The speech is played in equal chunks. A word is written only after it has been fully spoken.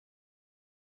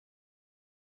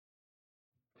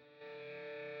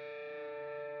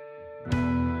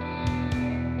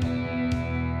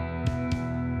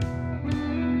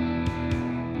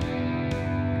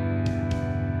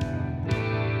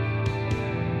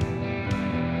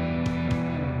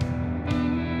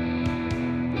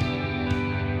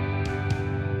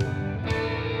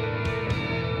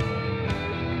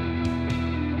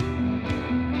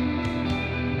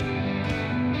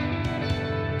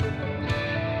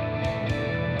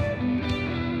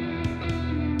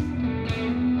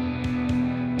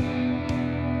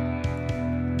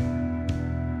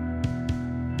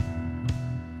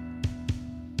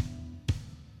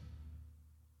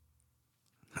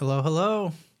Hello,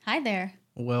 hello. Hi there.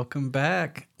 Welcome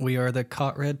back. We are the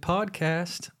Caught Red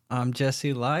Podcast. I'm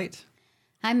Jesse Light.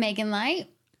 I'm Meaghan Light.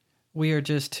 We are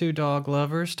just two dog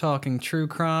lovers talking true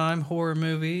crime, horror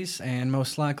movies, and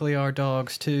most likely our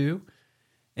dogs too.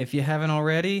 If you haven't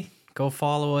already, go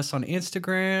follow us on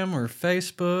Instagram or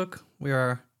Facebook. We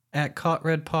are at Caught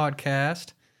Red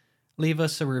Podcast. Leave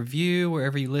us a review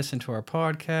wherever you listen to our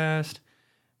podcast.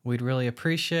 We'd really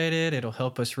appreciate it. It'll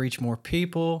help us reach more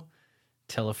people.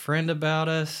 Tell a friend about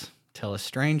us. Tell a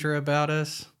stranger about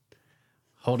us.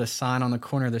 Hold a sign on the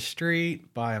corner of the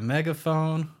street. Buy a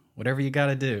megaphone. Whatever you got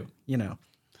to do, you know.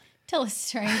 Tell a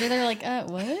stranger. They're like,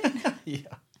 what? Yeah.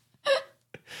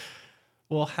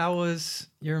 Well, how was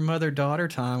your mother-daughter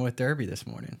time with Derby this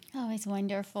morning? Always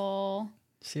wonderful.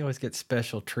 She always gets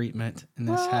special treatment in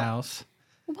this house.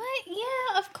 What?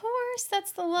 Yeah, of course.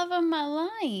 That's the love of my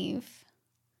life.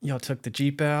 Y'all took the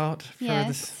Jeep out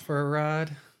for a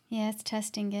ride? Yes,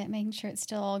 testing it, making sure it's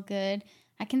still all good.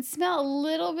 I can smell a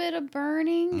little bit of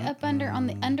burning up on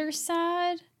the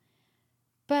underside,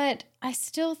 but I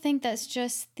still think that's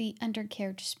just the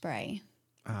undercarriage spray.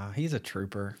 He's a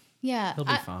trooper. Yeah. He'll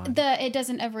be fine. It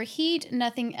doesn't overheat.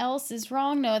 Nothing else is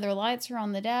wrong. No other lights are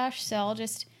on the dash, so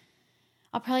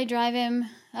I'll probably drive him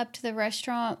up to the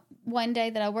restaurant one day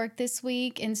that I work this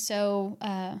week, and so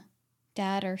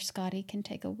Dad or Scotty can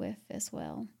take a whiff as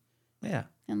well. Yeah.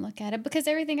 And look at it, because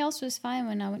everything else was fine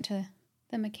when I went to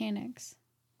the mechanics.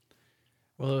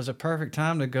 Well, it was a perfect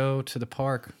time to go to the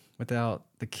park without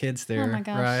the kids there, my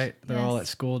gosh, right? They're all yes. at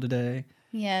school today.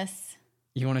 Yes.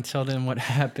 You want to tell them what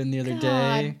happened the other God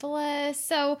day? bless.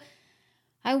 So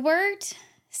I worked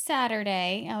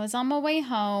Saturday. I was on my way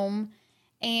home,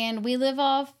 and we live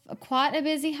off quite a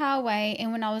busy highway.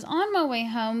 And when I was on my way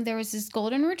home, there was this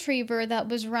golden retriever that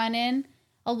was running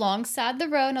alongside the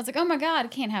road. And I was like, oh my God, I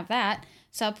can't have that.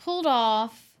 So I pulled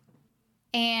off,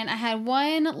 and I had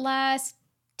one last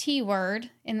T word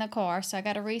in the car. So I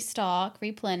got to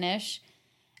replenish.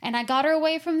 And I got her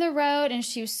away from the road, and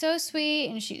she was so sweet,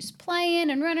 and she was playing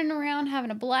and running around, having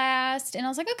a blast. And I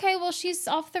was like, okay, well, she's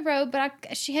off the road,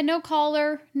 but she had no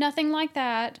collar, nothing like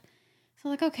that. So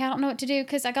I'm like, okay, I don't know what to do,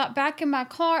 because I got back in my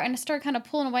car, and I started kind of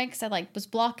pulling away because I was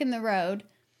blocking the road.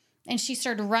 And she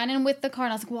started running with the car,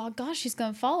 and I was like, well, gosh, she's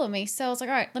going to follow me. So I was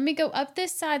like, all right, let me go up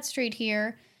this side street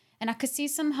here, and I could see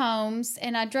some homes,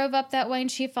 and I drove up that way, and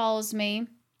she follows me.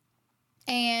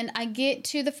 And I get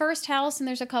to the first house, and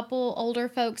there's a couple older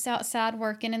folks outside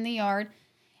working in the yard.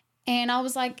 And I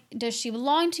was like, does she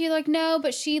belong to you? Like, no,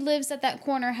 but she lives at that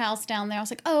corner house down there. I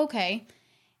was like, oh, okay.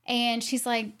 And she's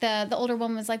like, the older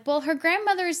woman was like, well, her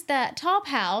grandmother's that top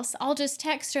house. I'll just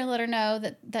text her and let her know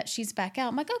that she's back out.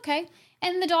 I'm like, okay.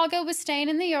 And the doggo was staying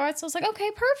in the yard. So I was like, okay,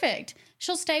 perfect.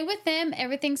 She'll stay with them.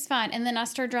 Everything's fine. And then I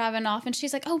started driving off, and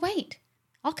she's like, oh, wait,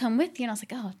 I'll come with you. And I was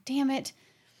like, oh, damn it.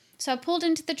 So I pulled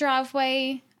into the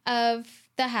driveway of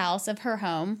the house, of her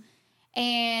home.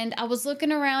 And I was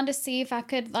looking around to see if I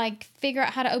could figure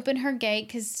out how to open her gate,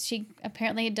 because she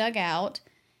apparently had dug out.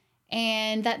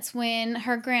 And that's when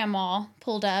her grandma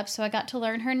pulled up. So I got to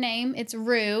learn her name. It's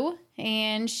Rue.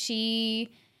 And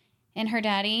she and her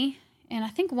daddy, and I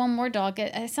think one more dog.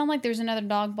 It sounded like there's another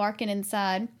dog barking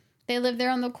inside. They live there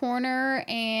on the corner.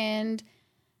 And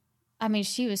I mean,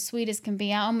 she was sweet as can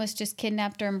be. I almost just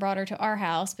kidnapped her and brought her to our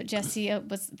house. But Jessie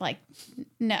was like,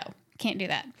 no, can't do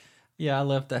that. Yeah, I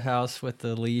left the house with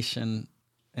the leash and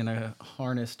a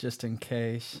harness just in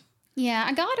case. Yeah,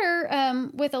 I got her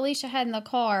with a leash I had in the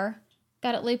car.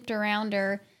 Got it looped around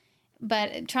her.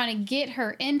 But trying to get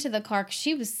her into the car,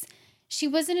 because she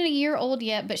wasn't a year old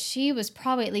yet, but she was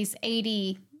probably at least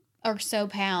 80 or so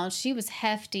pounds. She was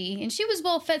hefty, and she was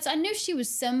well fed. So I knew she was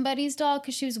somebody's dog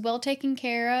because she was well taken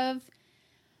care of.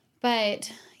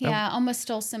 But yeah, I almost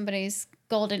stole somebody's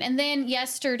golden. And then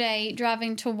yesterday,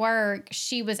 driving to work,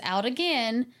 she was out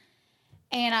again.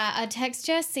 And I text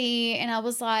Jessie, and I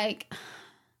was like,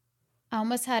 I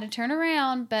almost had to turn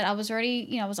around, but I was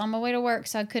already, I was on my way to work,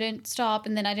 so I couldn't stop.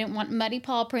 And then I didn't want muddy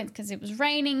paw prints because it was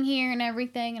raining here and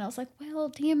everything. And I was like, well,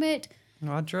 damn it.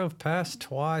 No, I drove past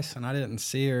twice, and I didn't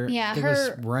see her. Yeah, it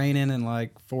was raining and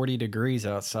 40 degrees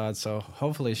outside, so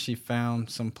hopefully she found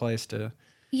some place to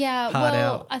hide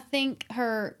out. I think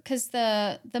because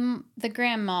the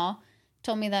grandma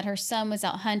told me that her son was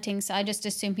out hunting, so I just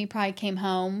assumed he probably came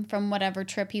home from whatever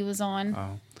trip he was on.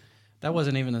 Oh. That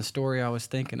wasn't even the story I was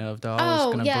thinking of, though. I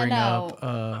was going to bring up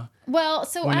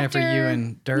whenever you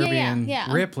and Derby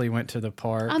and Ripley went to the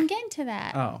park. I'm getting to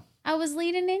that. Oh. I was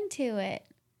leading into it.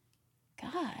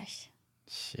 Gosh.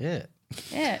 Shit.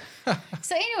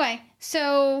 So anyway,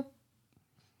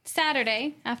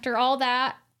 Saturday, after all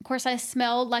that, of course, I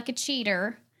smelled like a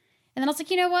cheater. And then I was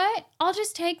like, you know what? I'll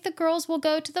just take the girls. We'll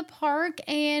go to the park.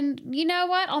 And you know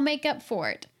what? I'll make up for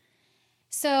it.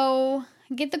 So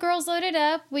get the girls loaded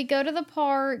up. We go to the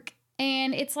park.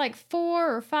 And it's like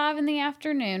 4 or 5 in the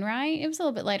afternoon, right? It was a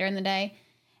little bit later in the day.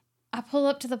 I pull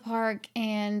up to the park,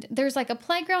 and there's like a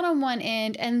playground on one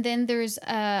end, and then there's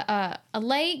a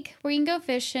lake where you can go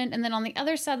fishing, and then on the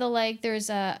other side of the lake, there's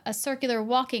a circular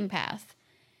walking path.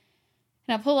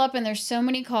 And I pull up, and there's so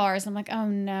many cars. I'm like, oh,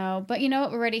 no. But you know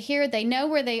what? We're already here. They know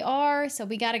where they are, so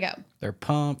we got to go. They're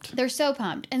pumped. They're so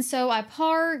pumped. And so I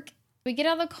park. We get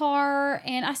out of the car,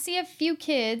 and I see a few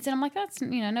kids, and I'm like, that's,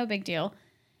 no big deal.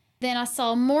 Then I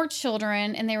saw more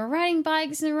children, and they were riding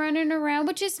bikes and running around,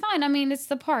 which is fine. I mean, it's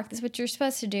the park. That's what you're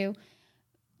supposed to do.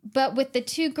 But with the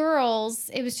 2 girls,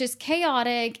 it was just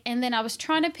chaotic. And then I was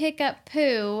trying to pick up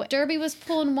Pooh. Derby was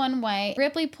pulling one way.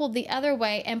 Ripley pulled the other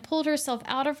way and pulled herself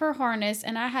out of her harness.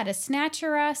 And I had to snatch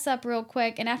her ass up real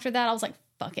quick. And after that, I was like,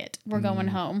 fuck it. We're going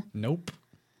home. Nope.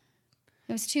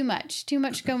 It was too much. Too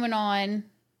much going on.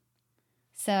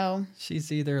 So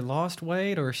She's either lost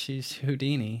weight or she's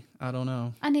Houdini. I don't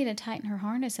know. I need to tighten her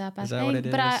harness up, I think. Is that what it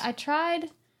is? But I tried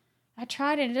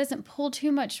it. It doesn't pull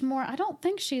too much more. I don't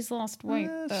think she's lost weight,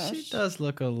 though. She does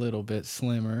look a little bit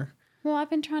slimmer. Well,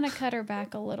 I've been trying to cut her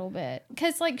back a little bit.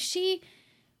 Because, like,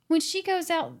 when she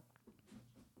goes OUT,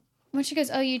 I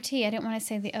didn't want to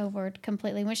say the O word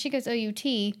completely. When she goes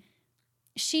OUT,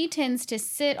 she tends to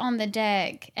sit on the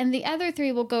deck, and the other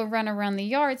 3 will go run around the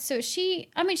yard. So she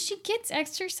gets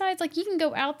exercise. Like, you can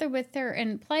go out there with her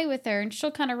and play with her, and she'll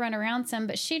kind of run around some,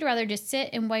 but she'd rather just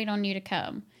sit and wait on you to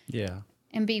come. Yeah.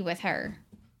 And be with her.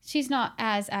 She's not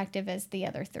as active as the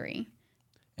other 3.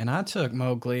 And I took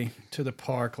Mowgli to the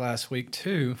park last week,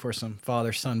 too, for some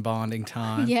father-son bonding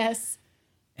time. Yes.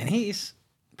 And he's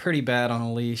pretty bad on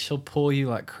a leash. He'll pull you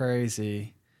like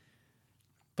crazy.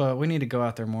 But we need to go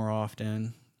out there more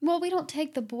often. Well, we don't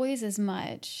take the boys as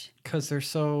much. Because they're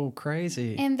so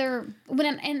crazy. And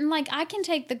I can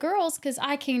take the girls because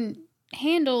I can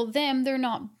handle them. They're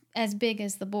not as big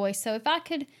as the boys. So if I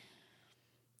could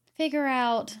figure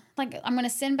out, like, I'm going to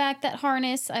send back that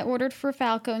harness I ordered for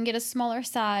Falco and get a smaller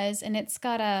size. And it's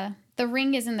got the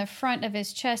ring is in the front of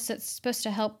his chest. So it's supposed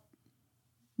to help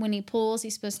when he pulls.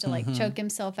 He's supposed to, like, choke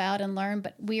himself out and learn.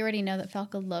 But we already know that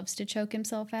Falco loves to choke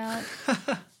himself out.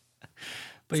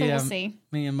 But so yeah, we'll see.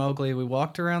 Me and Mowgli, we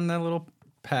walked around that little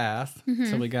path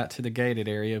till we got to the gated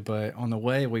area. But on the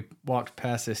way, we walked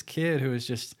past this kid who was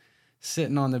just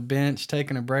sitting on the bench,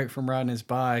 taking a break from riding his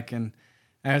bike. And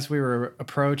as we were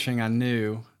approaching, I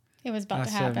knew it was about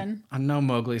to happen. I know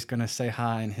Mowgli's going to say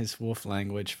hi in his wolf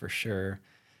language for sure.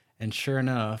 And sure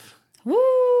enough, woo!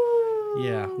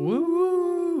 Yeah,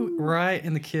 woo! Right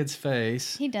in the kid's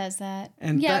face. He does that.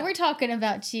 And we're talking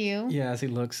about you. Yeah, as he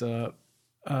looks up.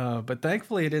 But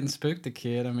thankfully, it didn't spook the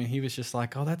kid. I mean, he was just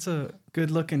like, oh, that's a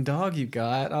good-looking dog you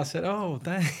got. I said, oh,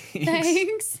 thanks.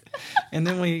 Thanks. And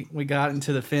then we got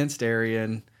into the fenced area,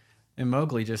 and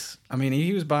Mowgli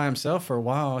he was by himself for a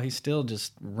while. He still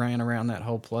just ran around that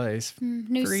whole place.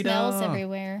 New smells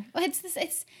everywhere. Well, I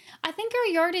think our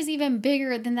yard is even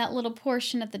bigger than that little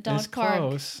portion at the dog park.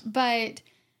 Close. But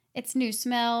it's new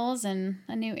smells and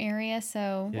a new area,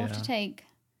 so we'll have to take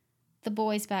the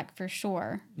boys back for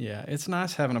sure. Yeah, it's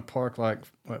nice having a park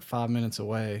 5 minutes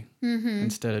away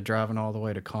instead of driving all the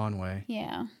way to Conway.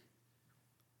 Yeah.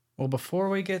 Well, before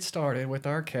we get started with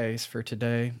our case for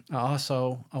today, I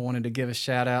wanted to give a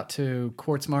shout out to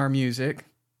Quartzmeyer Music.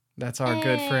 That's our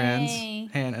good friends,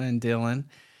 Hannah and Dylan.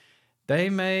 They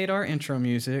made our intro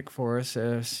music for us,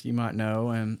 as you might know,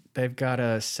 and they've got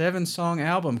a 7-song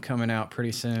album coming out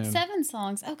pretty soon. 7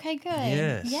 songs. Okay, good.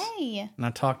 Yes. Yay. And I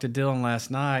talked to Dylan last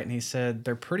night, and he said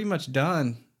they're pretty much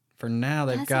done for now.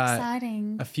 They've got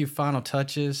exciting. A few final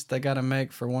touches they got to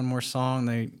make for one more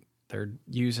song. They're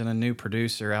using a new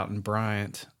producer out in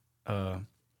Bryant. But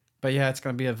yeah, it's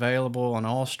going to be available on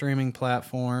all streaming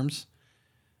platforms.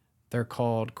 They're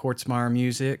called Quartzmeyer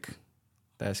Music.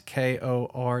 That's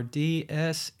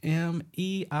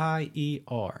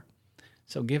KORDSMEIER.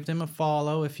 So give them a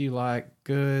follow if you like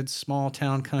good small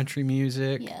town country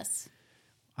music. Yes.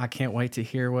 I can't wait to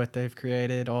hear what they've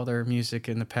created. All their music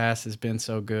in the past has been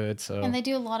so good. And they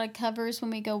do a lot of covers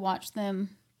when we go watch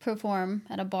them perform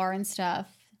at a bar and stuff.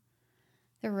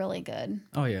 They're really good.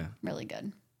 Oh, yeah. Really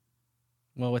good.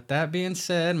 Well, with that being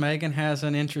said, Meaghan has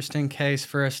an interesting case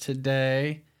for us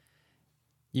today.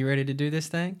 You ready to do this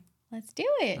thing? Let's do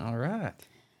it. All right.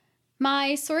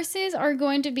 My sources are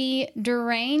going to be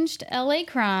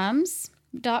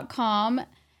derangedlacrimes.com,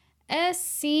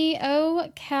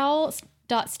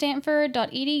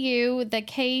 scocal.stanford.edu, the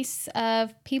case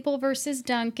of People versus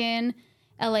Duncan,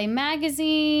 LA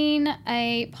Magazine,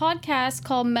 a podcast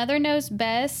called Mother Knows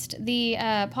Best. The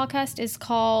podcast is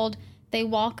called They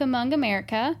Walk Among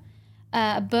America.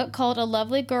 A book called A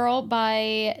Lovely Girl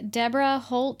by Deborah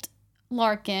Holt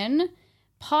Larkin.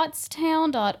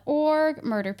 Pottstown.org,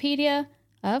 Murderpedia,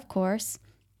 of course.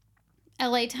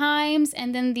 LA Times,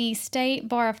 and then the State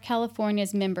Bar of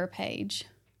California's member page.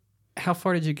 How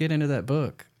far did you get into that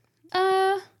book?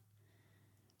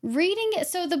 Reading it.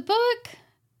 So the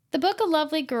book A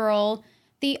Lovely Girl,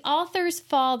 the author's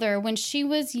father, when she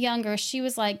was younger, she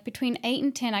was like between 8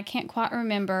 and 10, I can't quite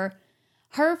remember.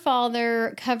 Her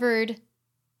father covered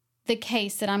the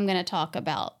case that I'm going to talk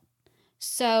about.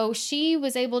 So she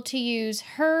was able to use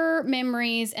her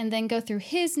memories and then go through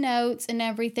his notes and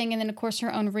everything. And then, of course,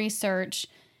 her own research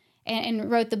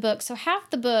and wrote the book. So half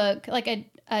the book, like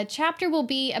a chapter will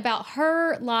be about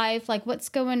her life, like what's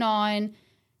going on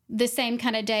the same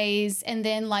kind of days. And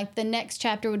then like the next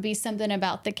chapter would be something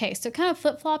about the case. So it kind of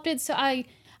flip-flopped it. So I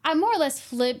more or less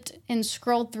flipped and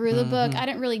scrolled through the book. I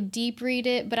didn't really deep read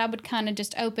it, but I would kind of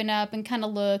just open up and kind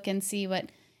of look and see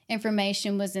what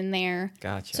information was in there.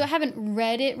 Gotcha. So I haven't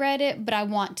read it, but I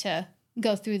want to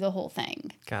go through the whole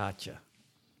thing. Gotcha.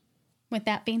 With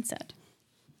that being said,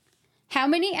 how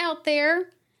many out there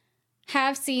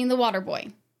have seen The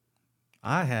Waterboy?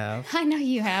 I have. I know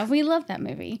you have. We love that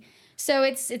movie. So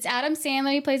it's Adam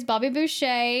Sandler. He plays Bobby Boucher.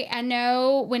 I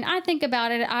know when I think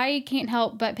about it, I can't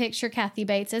help but picture Kathy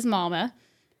Bates as Mama.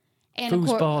 And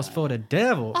Foosballs for the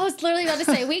devil. I was literally about to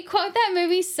say, we quote that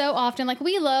movie so often. Like,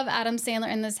 we love Adam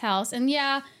Sandler in this house. And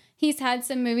yeah, he's had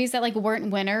some movies that like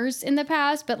weren't winners in the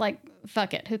past, but like,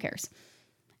 fuck it. Who cares?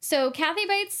 So Kathy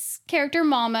Bates' character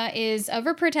Mama is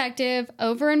overprotective,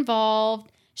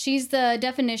 over-involved. She's the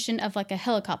definition of like a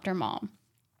helicopter mom.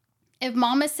 If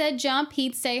Mama said jump,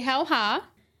 he'd say how high.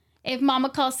 If Mama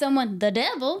called someone the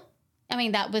devil, I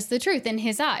mean, that was the truth in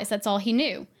his eyes. That's all he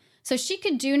knew. So she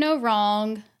could do no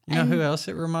wrong. You know who else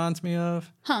it reminds me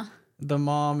of? Huh? The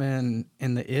mom in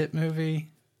the It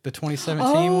movie, the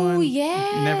 2017 one. Oh,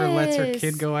 yes. Never lets her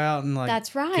kid go out and like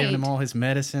That's right. giving him all his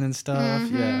medicine and stuff.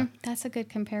 Yeah. That's a good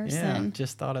comparison. Yeah,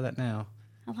 just thought of that now.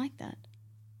 I like that.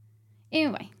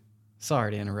 Anyway.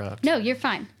 Sorry to interrupt. No, you're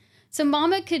fine. So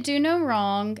Mama could do no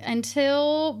wrong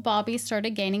until Bobby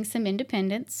started gaining some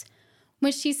independence.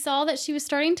 When she saw that she was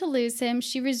starting to lose him,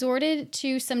 she resorted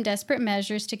to some desperate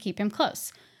measures to keep him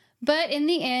close. But in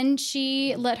the end,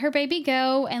 she let her baby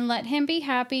go and let him be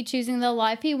happy, choosing the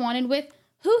life he wanted with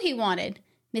who he wanted,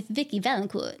 Miss Vicky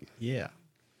Valancourt. Yeah.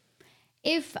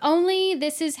 If only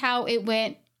this is how it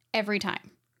went every time.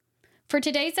 For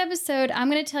today's episode, I'm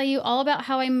going to tell you all about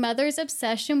how a mother's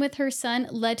obsession with her son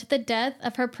led to the death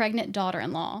of her pregnant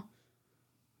daughter-in-law.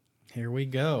 Here we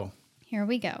go. Here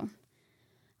we go.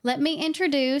 Let me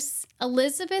introduce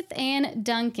Elizabeth Ann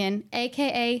Duncan,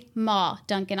 a.k.a. Ma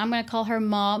Duncan. I'm going to call her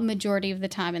Ma majority of the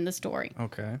time in the story.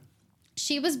 Okay.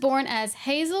 She was born as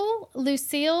Hazel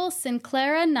Lucille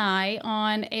Sinclair Nye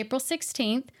on April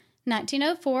 16th,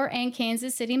 1904 in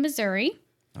Kansas City, Missouri.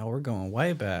 Oh, we're going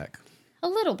way back. A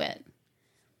little bit.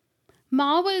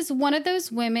 Ma was one of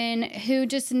those women who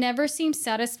just never seemed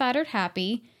satisfied or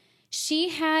happy. She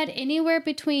had anywhere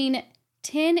between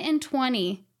 10 and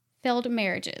 20 failed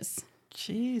marriages.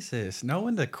 Jesus, no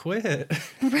one to quit.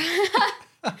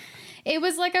 It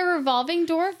was like a revolving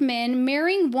door of men,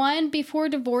 marrying one before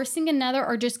divorcing another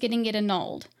or just getting it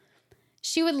annulled.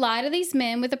 She would lie to these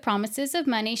men with the promises of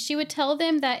money. She would tell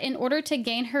them that in order to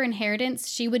gain her inheritance,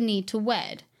 she would need to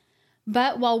wed.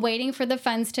 But while waiting for the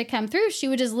funds to come through, she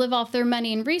would just live off their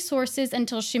money and resources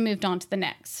until she moved on to the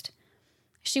next.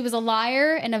 She was a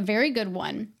liar and a very good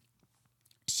one.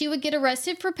 She would get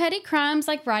arrested for petty crimes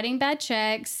like writing bad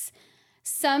checks.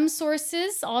 Some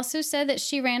sources also said that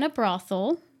she ran a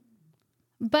brothel.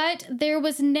 But there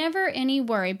was never any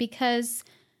worry because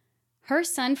her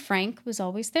son Frank was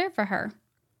always there for her.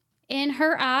 In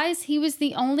her eyes, he was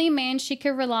the only man she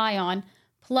could rely on.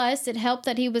 Plus, it helped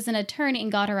that he was an attorney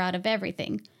and got her out of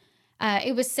everything.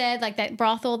 It was said, like that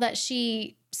brothel that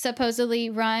she supposedly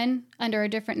run under a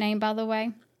different name, by the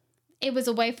way, it was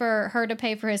a way for her to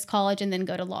pay for his college and then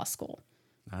go to law school.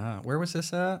 Where was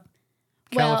this at?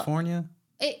 Well, California?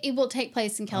 It will take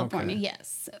place in California, Okay.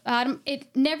 yes. It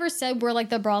never said where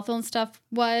like the brothel and stuff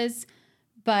was,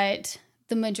 but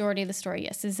the majority of the story,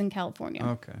 yes, is in California.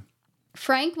 Okay.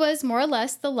 Frank was more or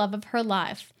less the love of her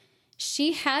life.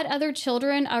 She had other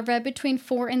children, I read between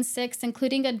 4 and 6,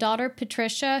 including a daughter,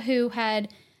 Patricia, who had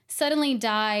suddenly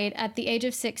died at the age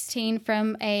of 16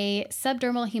 from a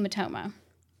subdermal hematoma.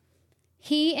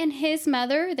 He and his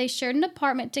mother, they shared an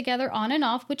apartment together on and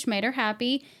off, which made her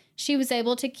happy. She was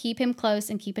able to keep him close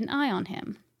and keep an eye on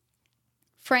him.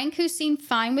 Frank, who seemed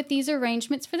fine with these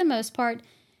arrangements for the most part,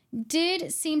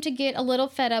 did seem to get a little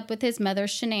fed up with his mother's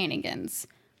shenanigans.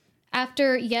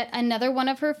 After yet another one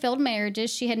of her failed marriages,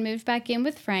 she had moved back in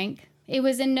with Frank. It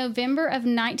was in November of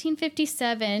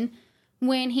 1957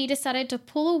 when he decided to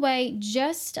pull away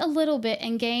just a little bit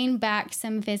and gain back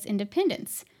some of his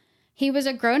independence. He was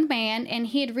a grown man, and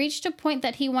he had reached a point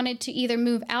that he wanted to either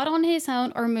move out on his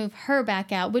own or move her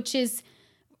back out, which is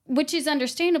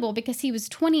understandable because he was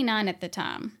 29 at the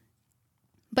time.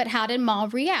 But how did Ma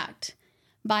react?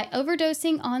 By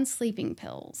overdosing on sleeping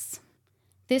pills.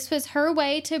 This was her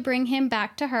way to bring him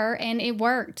back to her, and it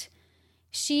worked.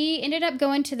 She ended up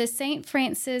going to the St.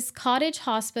 Francis Cottage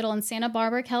Hospital in Santa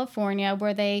Barbara, California,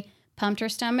 where they pumped her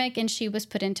stomach and she was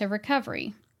put into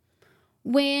recovery.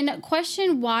 When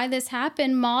questioned why this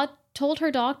happened, Ma told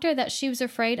her doctor that she was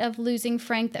afraid of losing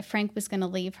Frank, that Frank was going to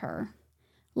leave her.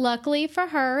 Luckily for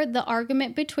her, the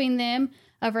argument between them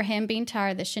over him being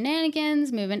tired of the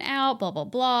shenanigans, moving out, blah, blah,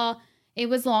 blah, it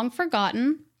was long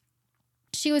forgotten.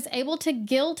 She was able to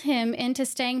guilt him into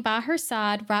staying by her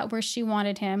side right where she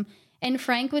wanted him, and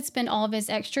Frank would spend all of his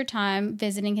extra time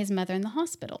visiting his mother in the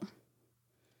hospital.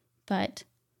 But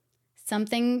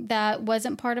something that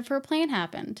wasn't part of her plan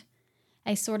happened.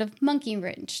 A sort of monkey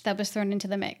wrench that was thrown into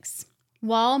the mix.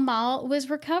 While Ma was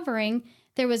recovering,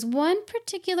 there was one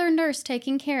particular nurse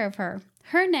taking care of her.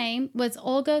 Her name was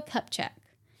Olga Kupchak.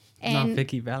 Not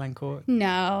Vicky Valancourt?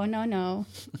 No.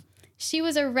 She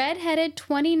was a red-headed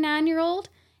 29-year-old,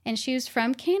 and she was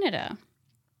from Canada.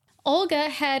 Olga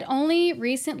had only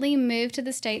recently moved to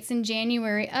the States in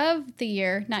January of the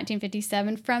year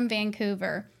 1957 from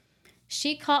Vancouver.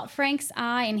 She caught Frank's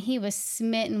eye, and he was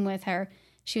smitten with her.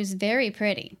 She was very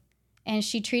pretty, and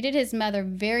she treated his mother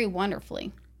very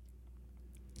wonderfully.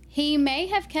 He may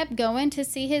have kept going to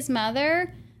see his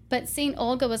mother, but seeing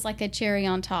Olga was like a cherry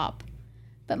on top.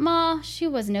 But Ma, she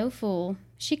was no fool.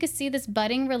 She could see this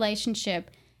budding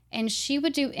relationship, and she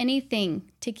would do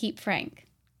anything to keep Frank.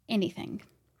 Anything.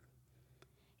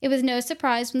 It was no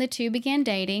surprise when the two began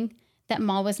dating that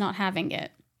Ma was not having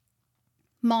it.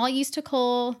 Ma used to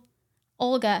call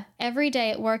Olga every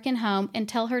day at work and home and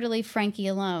tell her to leave Frankie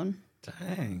alone.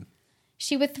 Dang.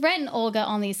 She would threaten Olga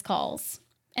on these calls.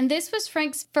 And this was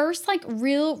Frank's first,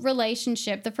 real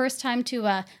relationship, the first time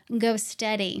to go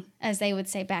steady, as they would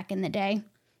say back in the day.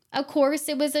 Of course,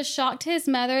 it was a shock to his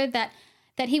mother that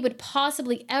he would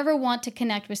possibly ever want to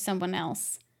connect with someone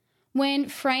else. When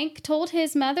Frank told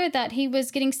his mother that he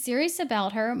was getting serious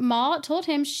about her, Ma told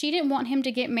him she didn't want him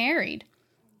to get married.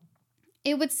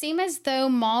 It would seem as though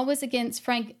Ma was against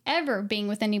Frank ever being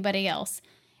with anybody else.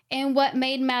 And what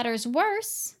made matters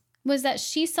worse was that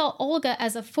she saw Olga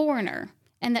as a foreigner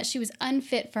and that she was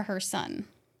unfit for her son.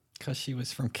 Because she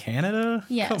was from Canada?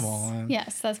 Yes. Come on.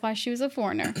 Yes, that's why she was a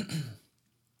foreigner.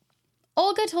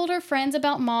 Olga told her friends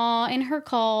about Ma and her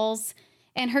calls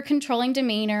and her controlling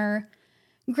demeanor.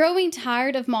 Growing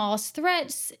tired of Ma's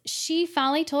threats, she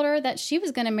finally told her that she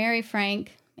was going to marry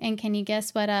Frank. And can you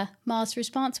guess what Ma's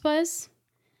response was?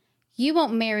 You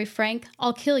won't marry Frank.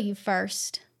 I'll kill you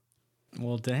first.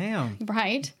 Well, damn.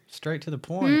 Right? Straight to the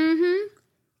point. Mm-hmm.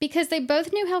 Because they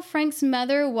both knew how Frank's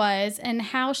mother was and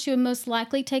how she would most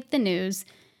likely take the news,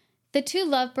 the two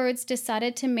lovebirds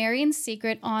decided to marry in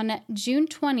secret on June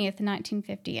 20th,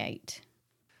 1958.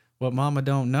 What Mama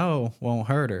don't know won't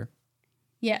hurt her.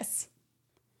 Yes.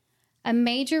 A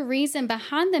major reason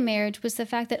behind the marriage was the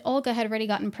fact that Olga had already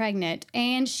gotten pregnant,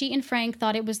 and she and Frank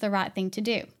thought it was the right thing to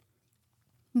do.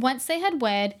 Once they had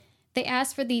wed, they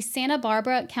asked for the Santa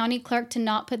Barbara County Clerk to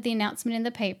not put the announcement in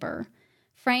the paper.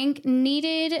 Frank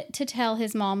needed to tell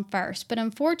his mom first, but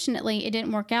unfortunately, it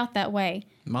didn't work out that way.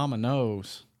 Mama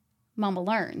knows. Mama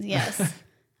learns, yes.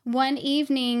 One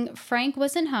evening, Frank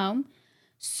wasn't home,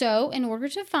 so in order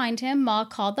to find him, Ma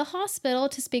called the hospital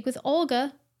to speak with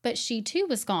Olga, but she too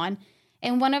was gone.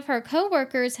 And one of her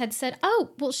coworkers had said, "Oh,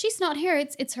 well, she's not here.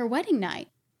 It's her wedding night."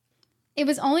 It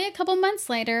was only a couple months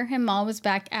later, and Ma was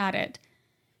back at it.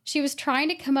 She was trying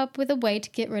to come up with a way to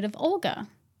get rid of Olga.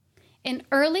 In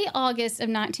early August of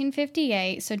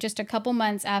 1958, so just a couple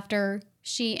months after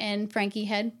she and Frankie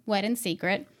had wed in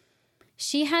secret,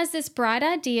 she has this bright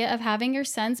idea of having her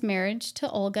son's marriage to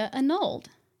Olga annulled.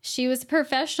 She was a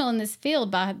professional in this field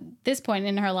by this point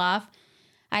in her life.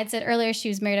 I had said earlier she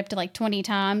was married up to 20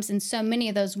 times, and so many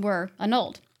of those were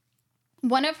annulled.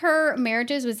 One of her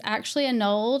marriages was actually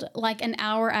annulled an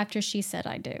hour after she said,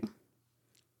 "I do."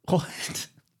 What?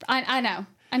 I know.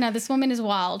 This woman is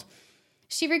wild.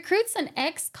 She recruits an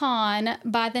ex-con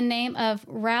by the name of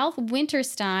Ralph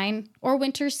Winterstein or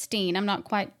Winterstein. I'm not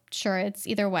quite sure. It's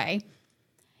either way.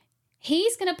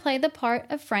 He's going to play the part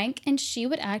of Frank, and she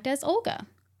would act as Olga.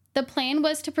 The plan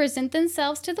was to present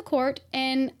themselves to the court,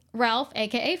 and Ralph,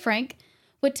 a.k.a. Frank,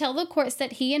 would tell the courts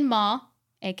that he and Ma,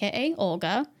 a.k.a.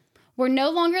 Olga, were no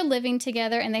longer living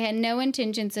together and they had no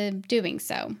intentions of doing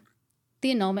so.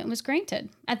 The annulment was granted.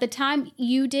 At the time,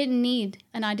 you didn't need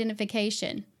an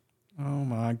identification. Oh,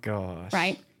 my gosh.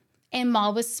 Right? And Ma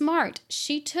was smart.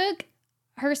 She took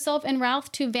herself and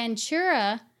Ralph to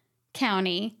Ventura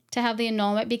County to have the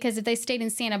annulment because if they stayed in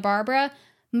Santa Barbara,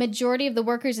 majority of the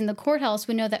workers in the courthouse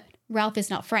would know that Ralph is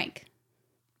not Frank.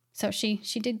 So she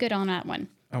did good on that one.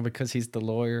 Oh, because he's the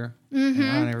lawyer? Mm-hmm.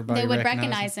 And everybody they would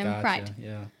recognize him. Gotcha. Right.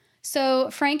 Yeah. So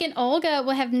Frank and Olga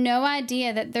will have no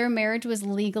idea that their marriage was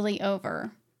legally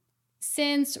over.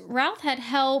 Since Ralph had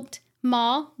helped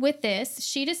Ma with this,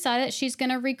 she decided that she's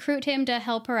going to recruit him to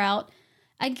help her out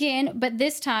again, but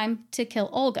this time to kill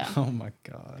Olga. Oh, my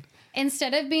God.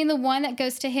 Instead of being the one that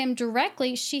goes to him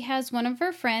directly, she has one of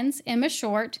her friends, Emma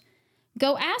Short,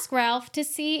 go ask Ralph to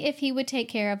see if he would take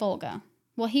care of Olga.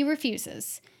 Well, he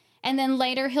refuses. And then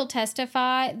later he'll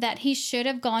testify that he should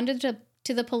have gone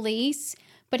to the police,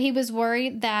 but he was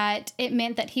worried that it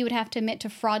meant that he would have to admit to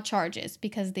fraud charges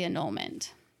because of the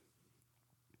annulment.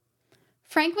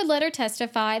 Frank would later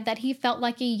testify that he felt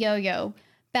like a yo-yo,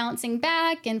 bouncing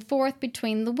back and forth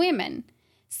between the women.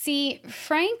 See,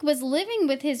 Frank was living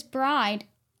with his bride,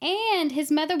 and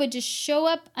his mother would just show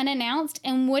up unannounced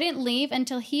and wouldn't leave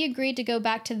until he agreed to go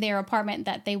back to their apartment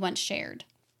that they once shared.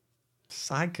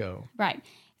 Psycho. Right.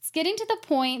 It's getting to the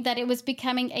point that it was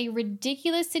becoming a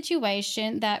ridiculous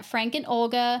situation that Frank and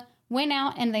Olga went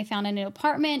out and they found a new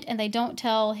apartment and they don't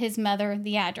tell his mother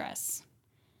the address.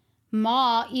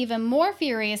 Ma, even more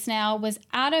furious now, was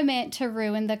adamant to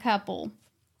ruin the couple.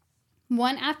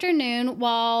 One afternoon,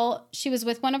 while she was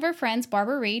with one of her friends,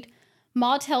 Barbara Reed,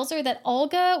 Ma tells her that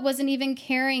Olga wasn't even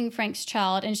carrying Frank's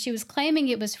child and she was claiming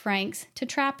it was Frank's to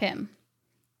trap him.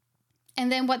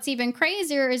 And then what's even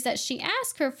crazier is that she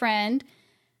asked her friend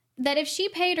that if she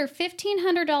paid her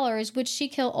 $1,500, would she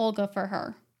kill Olga for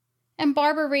her? And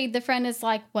Barbara Reed, the friend, is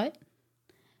like, what?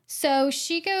 So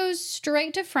she goes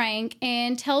straight to Frank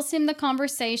and tells him the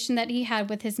conversation that he had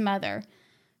with his mother.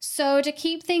 So to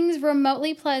keep things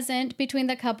remotely pleasant between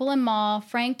the couple and Ma,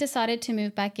 Frank decided to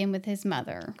move back in with his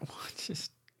mother.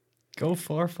 Just go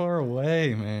far, far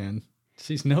away, man.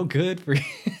 She's no good for you.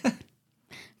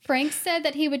 Frank said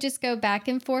that he would just go back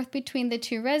and forth between the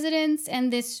two residents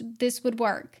and this would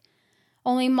work.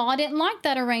 Only Ma didn't like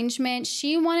that arrangement.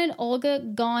 She wanted Olga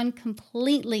gone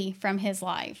completely from his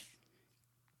life.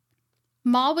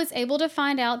 Ma was able to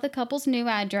find out the couple's new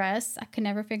address. I could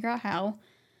never figure out how.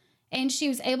 And she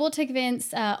was able to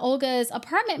convince Olga's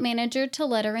apartment manager to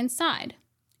let her inside.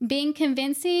 Being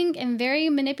convincing and very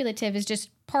manipulative is just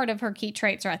part of her key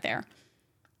traits right there.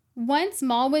 Once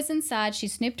Ma was inside, she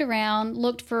snooped around,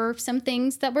 looked for some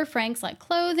things that were Frank's, like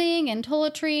clothing and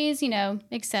toiletries,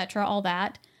 etc., all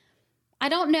that. I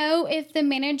don't know if the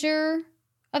manager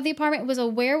of the apartment was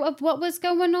aware of what was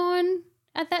going on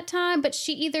at that time, but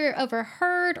she either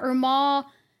overheard or Ma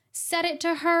said it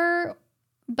to her.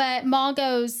 But Ma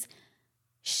goes,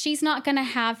 she's not going to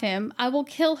have him. I will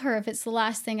kill her if it's the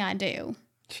last thing I do.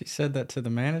 She said that to the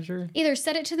manager? Either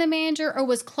said it to the manager or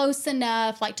was close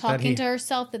enough, like talking to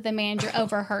herself, that the manager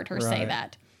overheard her say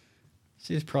that.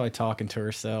 She's probably talking to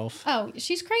herself. Oh,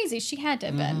 she's crazy. She had to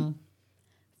have been.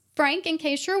 Frank, in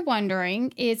case you're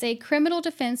wondering, is a criminal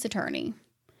defense attorney.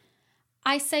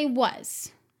 I say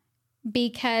was,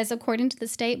 because according to the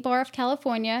State Bar of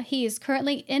California, he is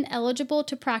currently ineligible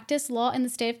to practice law in the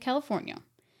state of California.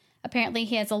 Apparently,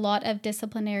 he has a lot of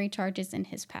disciplinary charges in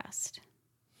his past.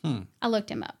 I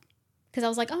looked him up because I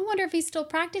was like, I wonder if he's still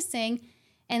practicing.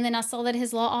 And then I saw that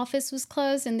his law office was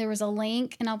closed and there was a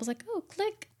link. And I was like, oh,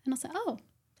 click. And I was like, oh,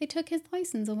 they took his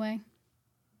license away.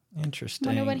 Interesting.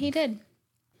 Wonder what he did.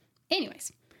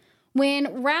 Anyways,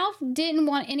 when Ralph didn't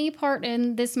want any part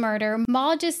in this murder,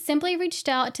 Ma just simply reached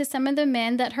out to some of the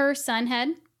men that her son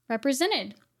had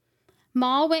represented.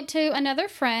 Ma went to another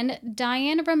friend,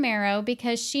 Diane Romero,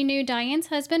 because she knew Diane's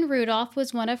husband, Rudolph,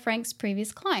 was one of Frank's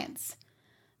previous clients.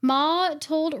 Ma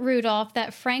told Rudolph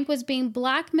that Frank was being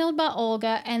blackmailed by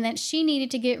Olga and that she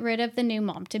needed to get rid of the new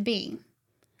mom-to-be.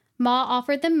 Ma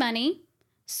offered them money,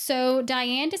 so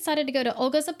Diane decided to go to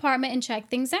Olga's apartment and check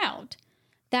things out.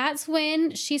 That's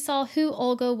when she saw who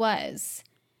Olga was.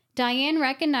 Diane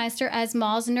recognized her as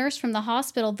Ma's nurse from the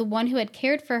hospital, the one who had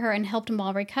cared for her and helped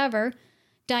Ma recover.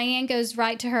 Diane goes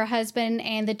right to her husband,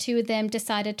 and the two of them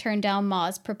decide to turn down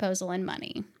Ma's proposal and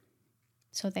money.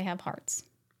 So they have hearts.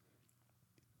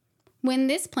 When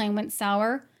this plan went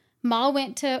sour, Ma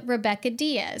went to Rebecca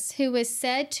Diaz, who was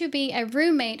said to be a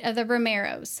roommate of the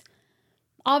Romeros.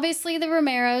 Obviously, the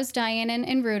Romeros, Diane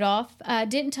and Rudolph,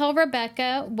 didn't tell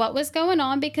Rebecca what was going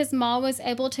on because Ma was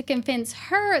able to convince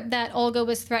her that Olga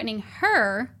was threatening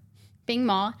her, being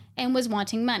Ma, and was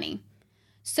wanting money.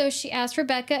 So she asked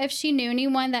Rebecca if she knew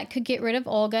anyone that could get rid of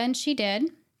Olga, and she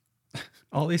did.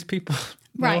 All these people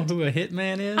know who a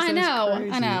hitman is? I know,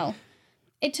 crazy. I know.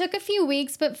 It took a few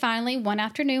weeks, but finally, one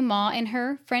afternoon, Ma and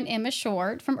her friend Emma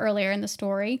Short from earlier in the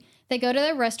story, they go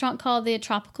to a restaurant called the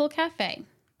Tropical Cafe.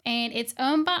 And it's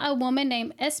owned by a woman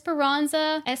named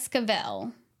Esperanza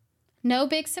Esquivel. No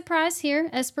big surprise here.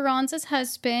 Esperanza's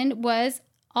husband was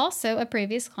also a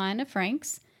previous client of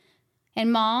Frank's.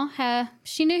 And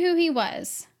she knew who he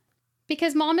was.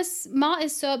 Because Ma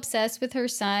is so obsessed with her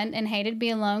son and hated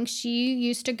being alone, she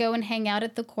used to go and hang out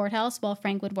at the courthouse while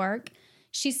Frank would work.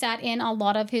 She sat in a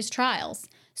lot of his trials.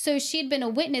 So she'd been a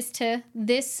witness to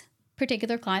this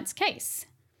particular client's case.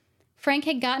 Frank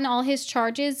had gotten all his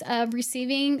charges of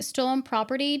receiving stolen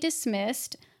property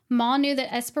dismissed. Ma knew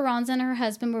that Esperanza and her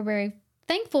husband were very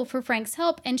thankful for Frank's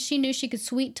help, and she knew she could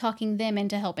sweet-talking them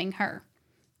into helping her.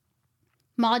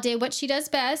 Ma did what she does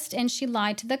best, and she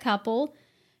lied to the couple.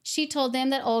 She told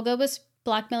them that Olga was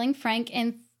blackmailing Frank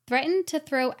and threatened to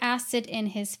throw acid in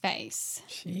his face.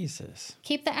 Jesus.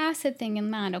 Keep the acid thing in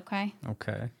mind, okay?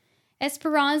 Okay.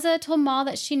 Esperanza told Ma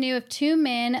that she knew of 2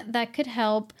 men that could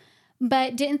help,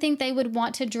 but didn't think they would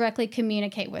want to directly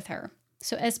communicate with her.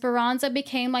 So Esperanza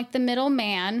became like the middle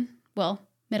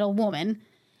woman.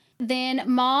 Then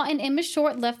Ma and Emma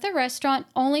Short left the restaurant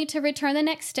only to return the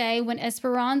next day when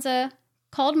Esperanza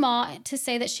called Ma to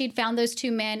say that she'd found those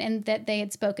 2 men and that they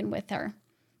had spoken with her.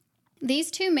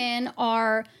 These 2 men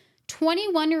are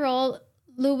 21-year-old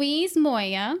Luis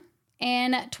Moya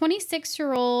and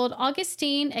 26-year-old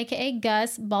Augustine, a.k.a.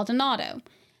 Gus Baldonado.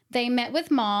 They met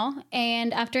with Ma,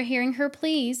 and after hearing her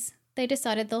pleas, they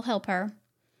decided they'll help her.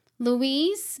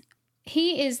 Luis,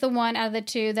 he is the one out of the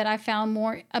 2 that I found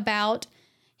more about.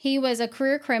 He was a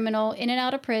career criminal, in and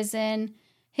out of prison.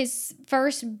 His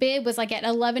first bid was like at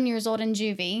 11 years old in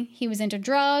juvie. He was into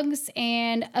drugs,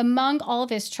 and among all of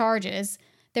his charges,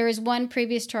 there is one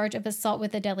previous charge of assault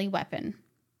with a deadly weapon.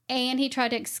 And he tried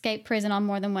to escape prison on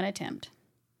more than one attempt.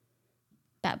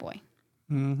 Bad boy.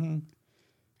 Mm-hmm.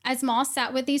 As Ma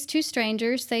sat with these 2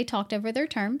 strangers, they talked over their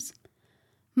terms.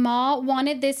 Ma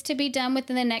wanted this to be done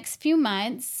within the next few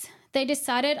months. They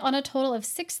decided on a total of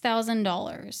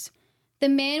 $6,000. The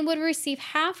men would receive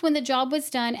half when the job was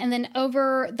done, and then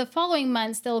over the following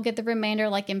months, they'll get the remainder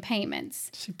like in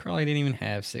payments. She probably didn't even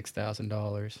have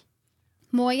 $6,000.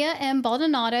 Moya and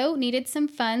Baldonado needed some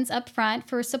funds up front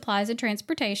for supplies and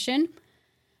transportation.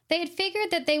 They had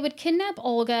figured that they would kidnap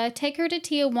Olga, take her to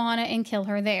Tijuana, and kill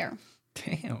her there.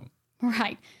 Damn.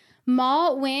 Right.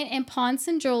 Ma went and pawned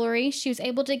some jewelry. She was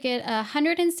able to get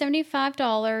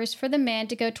 $175 for the men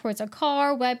to go towards a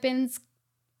car, weapons,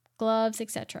 gloves,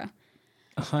 etc.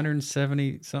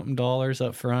 $170-something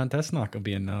up front. That's not going to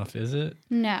be enough, is it?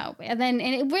 No. And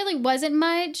it really wasn't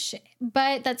much,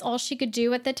 but that's all she could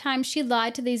do at the time. She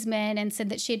lied to these men and said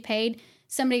that she had paid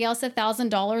somebody else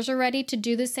 $1,000 already to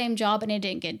do the same job, and it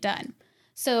didn't get done.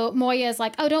 So Moya is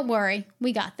like, oh, don't worry.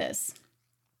 We got this.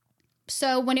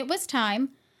 So when it was time,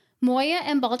 Moya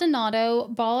and Baldonado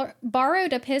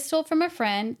borrowed a pistol from a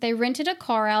friend. They rented a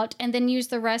car out and then used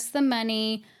the rest of the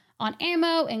money on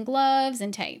ammo and gloves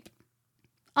and tape.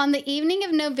 On the evening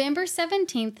of November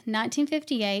 17th,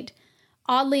 1958,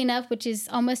 oddly enough, which is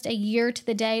almost a year to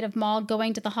the date of Ma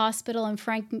going to the hospital and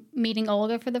Frank meeting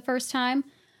Olga for the first time,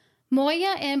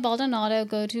 Moya and Baldonado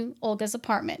go to Olga's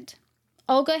apartment.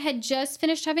 Olga had just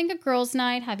finished having a girls'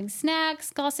 night, having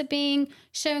snacks, gossiping,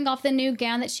 showing off the new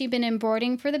gown that she'd been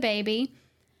embroidering for the baby.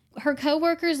 Her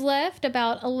co-workers left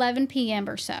about 11 p.m.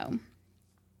 or so.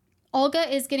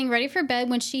 Olga is getting ready for bed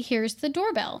when she hears the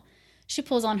doorbell. She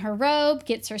pulls on her robe,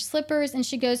 gets her slippers, and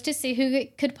she goes to see who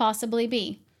it could possibly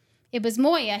be. It was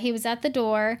Moya. He was at the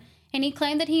door, and he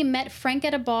claimed that he met Frank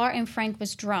at a bar and Frank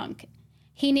was drunk.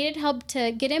 He needed help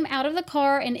to get him out of the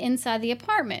car and inside the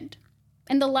apartment.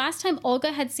 And the last time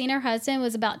Olga had seen her husband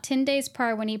was about 10 days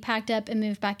prior when he packed up and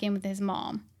moved back in with his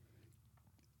mom.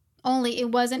 Only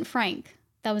it wasn't Frank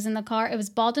that was in the car. It was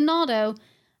Baldonado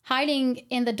hiding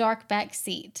in the dark back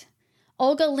seat.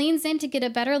 Olga leans in to get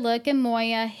a better look, and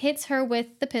Moya hits her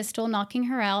with the pistol, knocking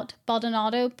her out.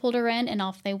 Baldonado pulled her in, and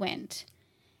off they went.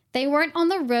 They weren't on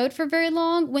the road for very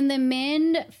long when the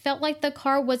men felt like the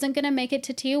car wasn't going to make it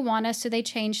to Tijuana, so they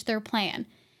changed their plan.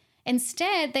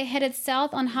 Instead, they headed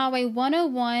south on Highway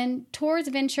 101 towards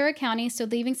Ventura County, so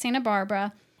leaving Santa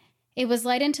Barbara. It was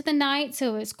late into the night,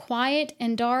 so it was quiet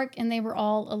and dark, and they were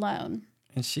all alone.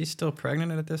 And she's still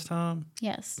pregnant at this time?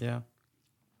 Yes. Yeah.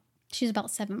 She's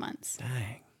about 7 months.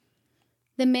 Dang.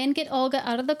 The men get Olga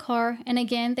out of the car, and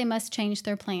again, they must change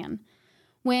their plan.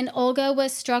 When Olga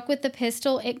was struck with the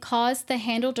pistol, it caused the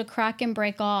handle to crack and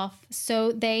break off,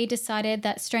 so they decided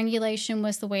that strangulation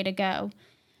was the way to go.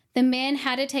 The men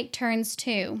had to take turns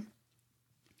too.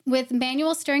 With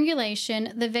manual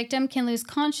strangulation, the victim can lose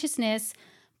consciousness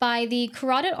by the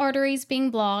carotid arteries being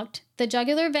blocked, the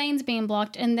jugular veins being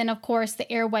blocked, and then, of course,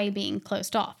 the airway being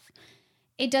closed off.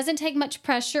 It doesn't take much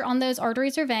pressure on those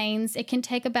arteries or veins. It can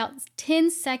take about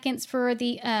 10 seconds for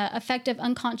the effect of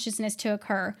unconsciousness to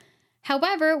occur.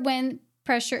 However, when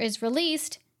pressure is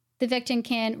released, the victim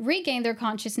can regain their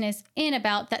consciousness in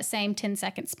about that same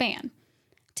 10-second span.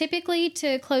 Typically,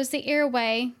 to close the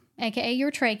airway, aka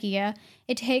your trachea,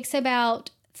 it takes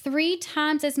about 3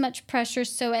 times as much pressure,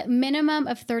 so at minimum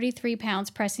of 33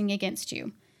 pounds pressing against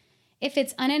you. If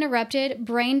it's uninterrupted,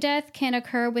 brain death can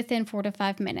occur within 4 to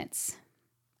 5 minutes.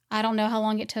 I don't know how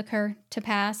long it took her to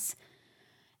pass.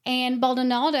 And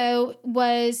Baldonado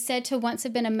was said to once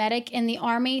have been a medic in the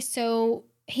Army, so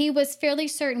he was fairly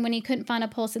certain when he couldn't find a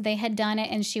pulse that they had done it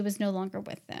and she was no longer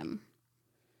with them.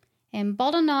 And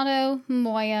Baldonado and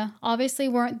Moya obviously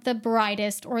weren't the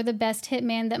brightest or the best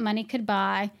hitman that money could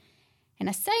buy. And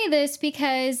I say this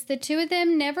because the two of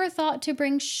them never thought to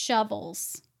bring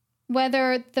shovels.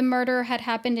 Whether the murder had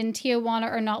happened in Tijuana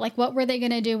or not, like what were they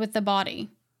going to do with the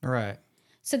body? Right.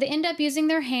 So they end up using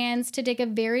their hands to dig a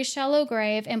very shallow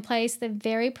grave and place the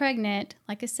very pregnant,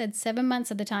 like I said, 7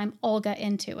 months at the time, Olga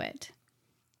into it.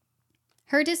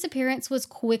 Her disappearance was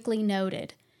quickly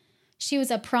noted. She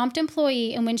was a prompt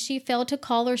employee, and when she failed to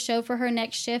call or show for her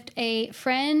next shift, a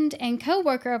friend and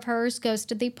co-worker of hers goes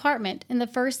to the apartment, and the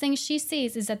first thing she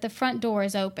sees is that the front door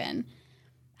is open.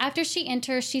 After she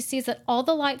enters, she sees that all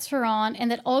the lights are on and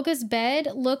that Olga's bed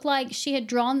looked like she had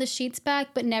drawn the sheets back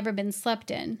but never been slept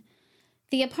in.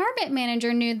 The apartment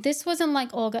manager knew this wasn't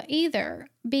like Olga either,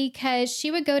 because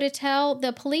she would go to tell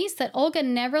the police that Olga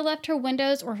never left her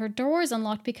windows or her doors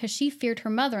unlocked because she feared her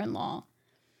mother-in-law.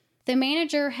 The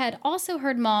manager had also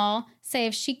heard Ma say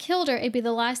if she killed her, it'd be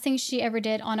the last thing she ever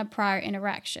did on a prior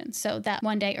interaction, so that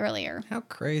one day earlier. How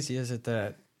crazy is it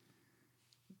that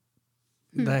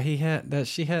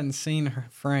she hadn't seen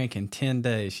Frank in 10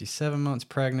 days? She's 7 months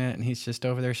pregnant, and he's just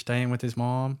over there staying with his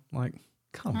mom. Like,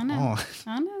 come on.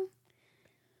 I know.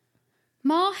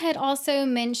 Ma had also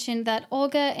mentioned that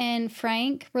Olga and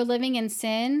Frank were living in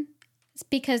sin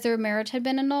because their marriage had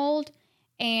been annulled,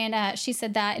 and she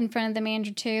said that in front of the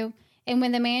manager too. And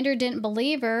when the manager didn't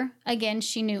believe her, again,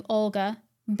 she knew Olga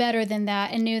better than that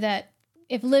and knew that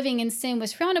if living in sin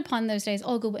was frowned upon those days,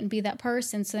 Olga wouldn't be that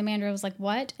person. So the manager was like,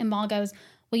 what? And Ma goes,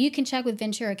 well, you can check with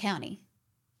Ventura County.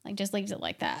 Like, just leaves it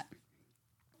like that.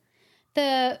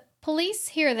 The police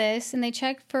hear this, and they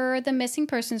check for the missing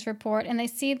persons report, and they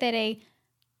see that a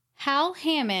Hal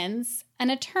Hammonds,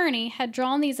 an attorney, had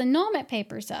drawn these annulment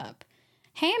papers up.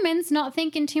 Hammonds, not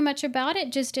thinking too much about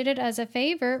it, just did it as a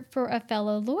favor for a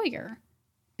fellow lawyer.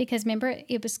 Because remember,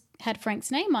 it had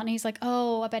Frank's name on it. He's like,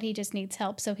 oh, I bet he just needs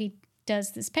help. So he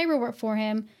does this paperwork for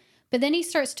him. But then he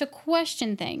starts to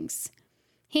question things.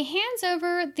 He hands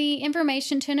over the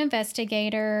information to an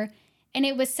investigator, and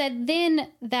it was said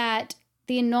then that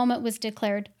the annulment was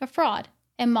declared a fraud,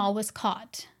 and Ma was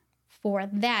caught. For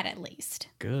that, at least.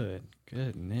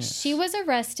 Goodness. She was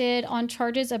arrested on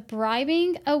charges of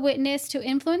bribing a witness to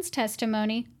influence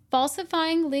testimony,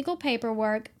 falsifying legal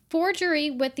paperwork,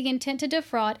 forgery with the intent to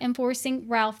defraud, and forcing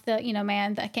Ralph, the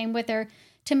man that came with her,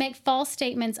 to make false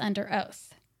statements under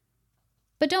oath.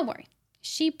 But don't worry.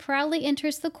 She proudly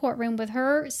enters the courtroom with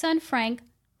her son Frank,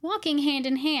 walking hand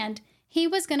in hand. He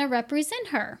was going to represent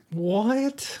her.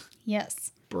 What?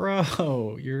 Yes.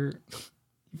 Bro, you're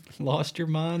lost your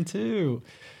mind too.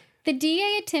 The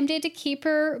DA attempted to keep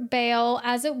her bail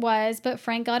as it was, but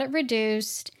Frank got it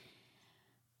reduced.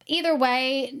 Either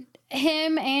way,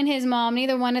 him and his mom,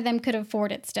 neither one of them could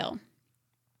afford it still.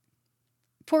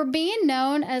 For being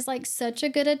known as such a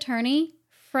good attorney,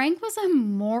 Frank was a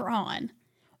moron,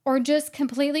 or just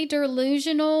completely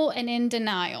delusional and in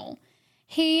denial.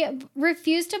 He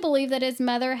refused to believe that his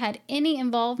mother had any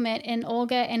involvement in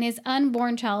Olga and his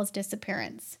unborn child's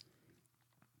disappearance.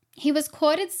 He was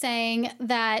quoted saying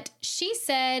that she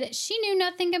said she knew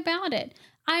nothing about it.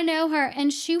 I know her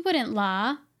and she wouldn't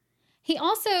lie. He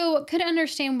also couldn't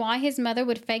understand why his mother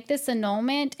would fake this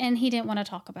annulment, and he didn't want to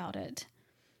talk about it.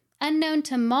 Unknown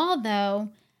to Ma, though,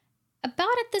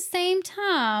 about at the same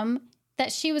time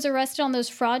that she was arrested on those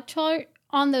fraud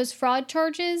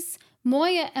charges,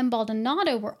 Moya and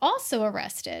Baldonado were also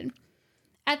arrested.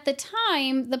 At the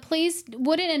time, the police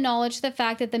wouldn't acknowledge the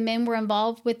fact that the men were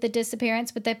involved with the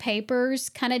disappearance, but the papers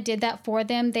kind of did that for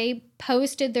them. They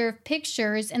posted their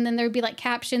pictures, and then there would be like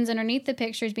captions underneath the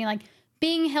pictures being like,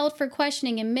 being held for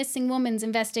questioning and missing woman's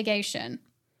investigation.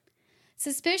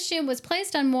 Suspicion was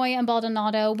placed on Moya and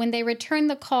Baldonado when they returned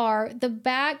the car. The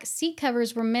back seat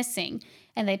covers were missing,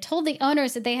 and they told the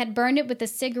owners that they had burned it with a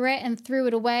cigarette and threw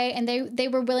it away, and they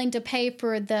were willing to pay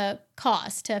for the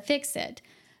cost to fix it.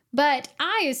 But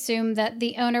I assume that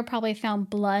the owner probably found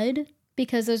blood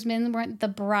because those men weren't the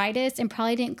brightest and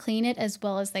probably didn't clean it as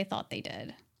well as they thought they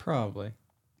did. Probably.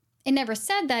 It never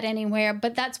said that anywhere,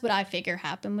 but that's what I figure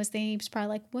happened was he was probably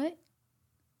like, what?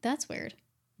 That's weird.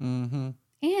 Mm-hmm.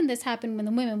 And this happened when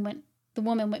the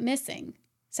woman went missing.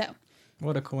 So.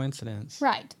 What a coincidence.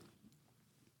 Right.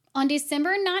 On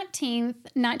December 19th,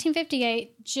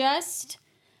 1958, just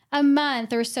a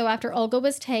month or so after Olga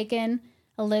was taken,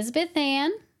 Elizabeth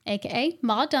Ann, a.k.a.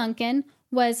 Ma Duncan,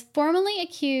 was formally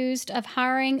accused of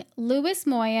hiring Louis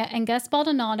Moya and Gus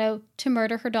Baldonado to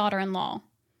murder her daughter-in-law.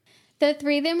 The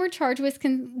three of them were charged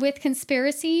with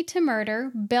conspiracy to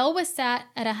murder. Bail was set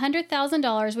at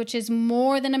 $100,000, which is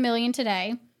more than $1 million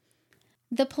today.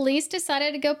 The police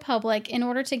decided to go public in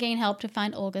order to gain help to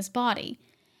find Olga's body.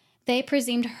 They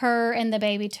presumed her and the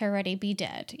baby to already be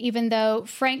dead, even though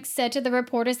Frank said to the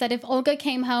reporters that if Olga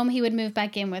came home, he would move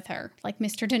back in with her, like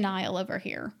Mr. Denial over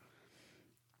here.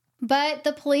 But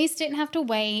the police didn't have to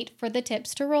wait for the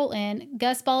tips to roll in.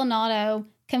 Gus Baldonado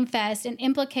confessed and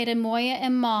implicated Moya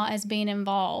and Ma as being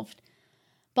involved.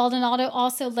 Baldonado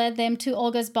also led them to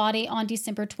Olga's body on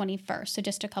December 21st, so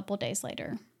just a couple days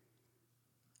later.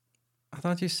 I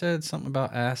thought you said something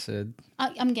about acid.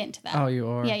 I'm getting to that. Oh, you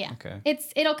are? Yeah. Okay.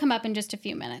 It'll come up in just a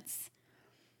few minutes.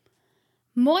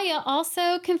 Moya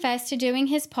also confessed to doing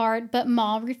his part, but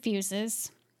Ma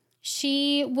refuses.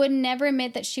 She would never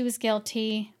admit that she was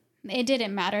guilty. It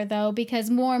didn't matter, though, because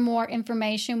more and more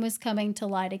information was coming to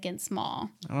light against Ma.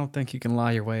 I don't think you can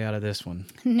lie your way out of this one.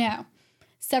 No.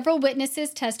 Several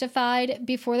witnesses testified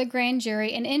before the grand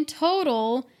jury, and in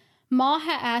total, Ma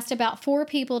had asked about 4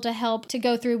 people to help to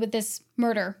go through with this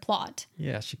murder plot.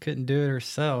 Yeah, she couldn't do it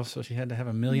herself, so she had to have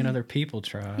a million other people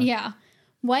try. Yeah.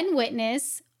 One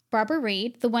witness, Barbara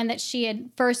Reed, the one that she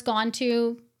had first gone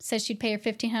to, said she'd pay her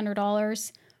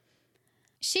 $1,500.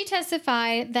 She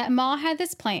testified that Ma had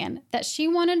this plan, that she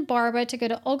wanted Barbara to go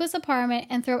to Olga's apartment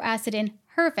and throw acid in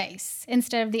her face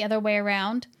instead of the other way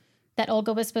around, that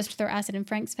Olga was supposed to throw acid in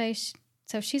Frank's face.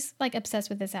 So she's like obsessed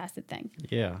with this acid thing.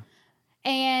 Yeah.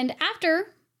 And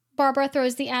after Barbara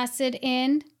throws the acid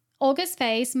in Olga's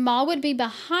face, Ma would be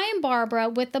behind Barbara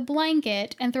with the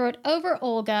blanket and throw it over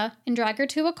Olga and drag her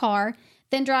to a car,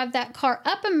 then drive that car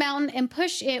up a mountain and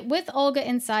push it with Olga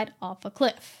inside off a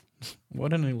cliff.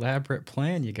 What an elaborate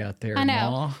plan you got there, I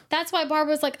know. Ma. That's why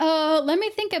Barbara was like, oh, let me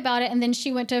think about it. And then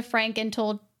she went to Frank and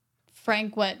told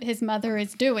Frank what his mother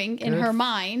is doing in her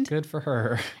mind. Good for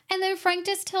her. And then Frank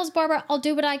just tells Barbara, I'll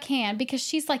do what I can, because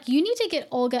she's like, you need to get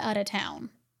Olga out of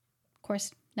town. Of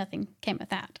course, nothing came of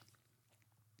that.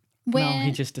 No,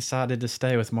 he just decided to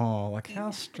stay with Ma. Like,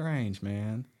 how strange,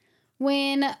 man.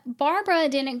 When Barbara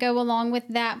didn't go along with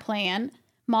that plan,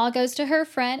 Ma goes to her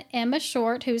friend Emma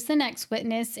Short, who's the next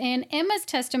witness, and Emma's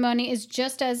testimony is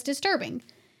just as disturbing.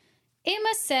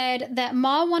 Emma said that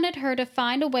Ma wanted her to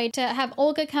find a way to have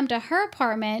Olga come to her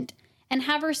apartment and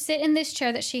have her sit in this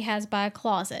chair that she has by a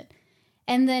closet.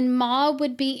 And then Ma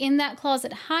would be in that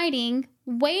closet hiding,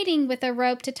 waiting with a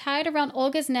rope to tie it around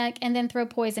Olga's neck and then throw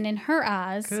poison in her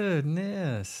eyes.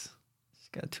 Goodness. She's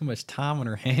got too much time on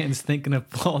her hands thinking of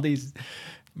all these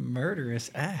murderous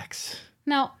acts.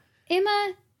 Now,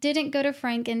 Emma didn't go to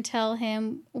Frank and tell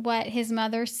him what his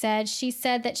mother said. She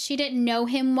said that she didn't know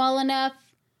him well enough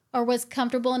or was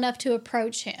comfortable enough to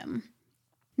approach him.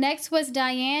 Next was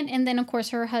Diane, and then, of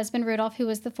course, her husband, Rudolph, who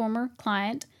was the former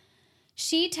client.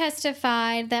 She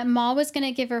testified that Ma was going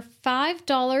to give her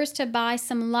 $5 to buy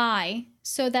some lye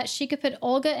so that she could put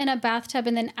Olga in a bathtub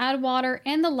and then add water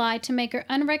and the lye to make her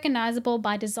unrecognizable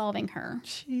by dissolving her.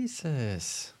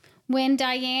 Jesus. When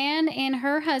Diane and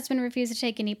her husband refused to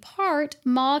take any part,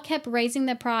 Ma kept raising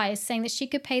the price, saying that she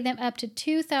could pay them up to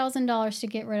 $2,000 to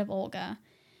get rid of Olga.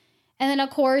 And then,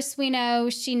 of course, we know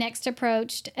she next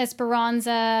approached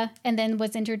Esperanza and then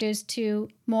was introduced to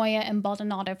Moya and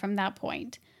Baldonado from that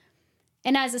point.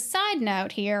 And as a side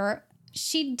note here,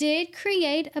 she did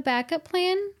create a backup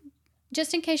plan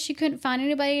just in case she couldn't find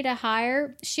anybody to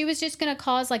hire. She was just going to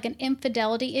cause like an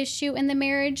infidelity issue in the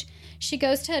marriage. She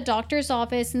goes to a doctor's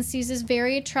office and sees this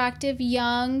very attractive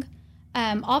young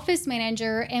office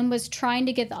manager and was trying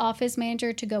to get the office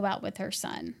manager to go out with her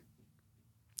son.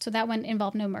 So that one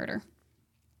involved no murder.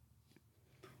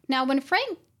 Now, when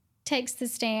Frank takes the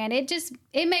stand,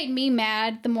 it made me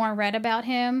mad the more I read about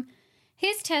him.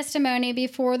 His testimony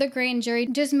before the grand jury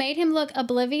just made him look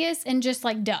oblivious and just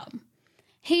like dumb.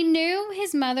 He knew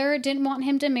his mother didn't want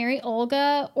him to marry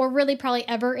Olga, or really probably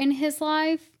ever in his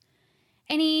life.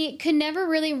 And he could never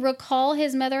really recall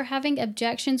his mother having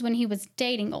objections when he was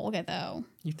dating Olga, though.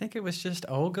 You think it was just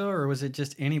Olga, or was it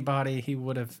just anybody he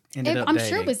would have ended up dating? I'm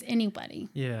sure it was anybody.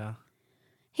 Yeah.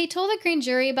 He told the grand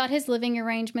jury about his living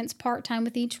arrangements part-time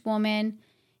with each woman.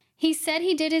 He said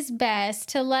he did his best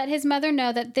to let his mother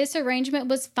know that this arrangement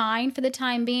was fine for the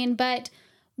time being, but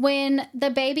when the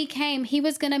baby came, he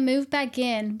was going to move back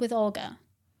in with Olga.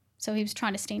 So he was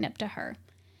trying to stand up to her.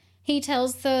 He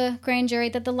tells the grand jury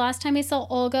that the last time he saw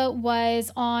Olga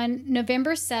was on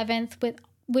November 7th,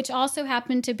 which also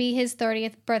happened to be his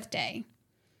 30th birthday.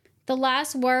 The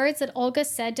last words that Olga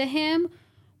said to him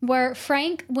were,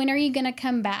 "Frank, when are you going to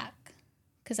come back?"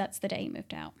 Because that's the day he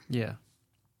moved out. Yeah.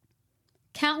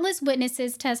 Countless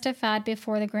witnesses testified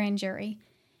before the grand jury.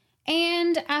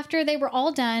 And after they were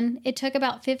all done, it took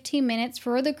about 15 minutes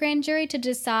for the grand jury to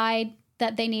decide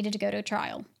that they needed to go to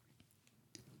trial.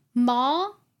 Ma,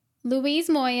 Louise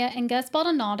Moya, and Gus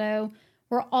Baldonado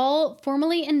were all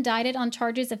formally indicted on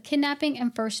charges of kidnapping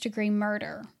and first-degree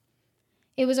murder.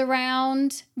 It was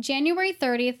around January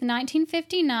 30th,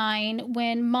 1959,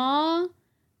 when Ma,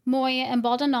 Moya, and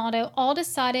Baldonado all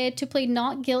decided to plead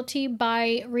not guilty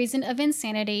by reason of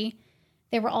insanity.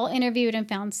 They were all interviewed and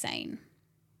found sane.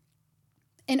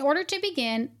 In order to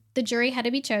begin, the jury had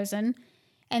to be chosen,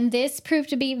 and this proved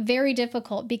to be very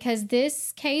difficult because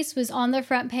this case was on the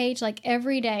front page like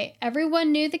every day.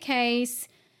 Everyone knew the case.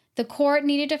 The court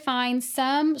needed to find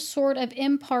some sort of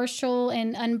impartial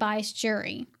and unbiased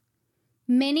jury.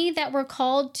 Many that were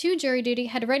called to jury duty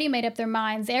had already made up their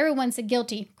minds. Everyone said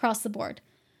guilty across the board.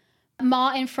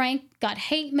 Ma and Frank got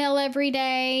hate mail every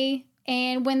day,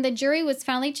 and when the jury was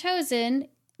finally chosen,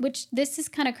 which this is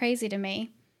kind of crazy to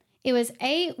me, it was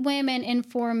 8 women and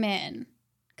 4 men,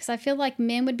 because I feel like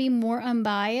men would be more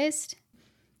unbiased.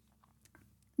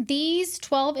 These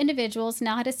 12 individuals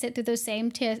now had to sit through those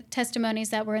same testimonies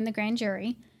that were in the grand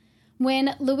jury.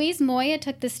 When Luis Moya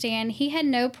took the stand, he had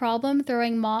no problem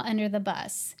throwing Ma under the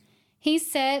bus. He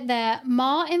said that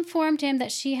Ma informed him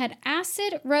that she had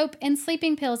acid, rope, and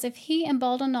sleeping pills if he and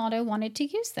Baldonado wanted to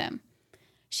use them.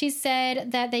 She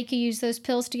said that they could use those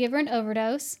pills to give her an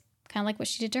overdose, kind of like what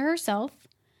she did to herself,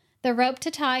 the rope to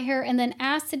tie her, and then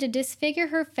acid to disfigure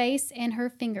her face and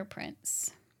her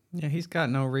fingerprints. Yeah, he's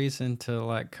got no reason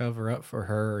to, cover up for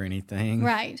her or anything.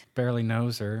 Right. Barely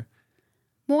knows her.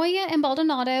 Moya and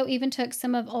Baldonado even took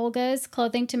some of Olga's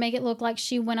clothing to make it look like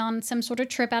she went on some sort of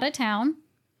trip out of town.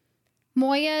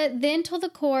 Moya then told the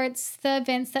courts the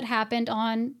events that happened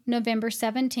on November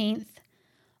 17th.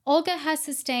 Olga has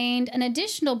sustained an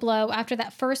additional blow after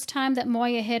that first time that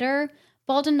Moya hit her.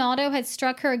 Baldonado had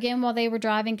struck her again while they were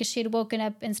driving because she had woken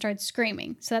up and started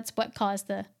screaming. So that's what caused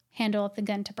the handle of the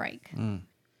gun to break.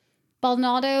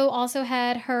 Baldonado also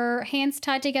had her hands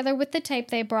tied together with the tape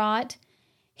they brought.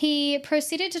 He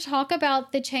proceeded to talk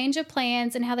about the change of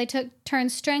plans and how they took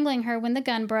turns strangling her when the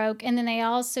gun broke, and then they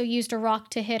also used a rock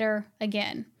to hit her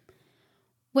again.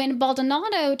 When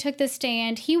Baldonado took the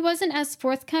stand, he wasn't as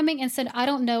forthcoming and said, "I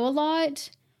don't know a lot,"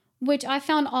 which I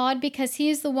found odd because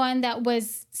he's the one that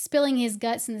was spilling his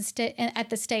guts at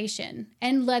the station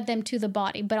and led them to the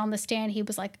body. But on the stand, he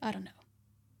was like, "I don't know."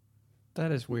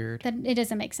 That is weird. It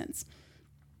doesn't make sense.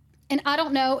 And I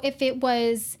don't know if it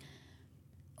was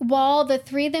while the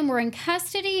 3 of them were in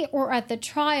custody or at the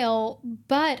trial,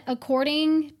 but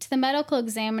according to the medical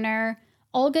examiner,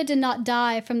 Olga did not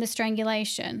die from the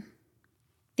strangulation.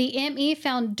 The ME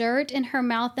found dirt in her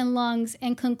mouth and lungs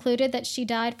and concluded that she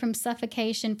died from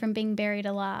suffocation from being buried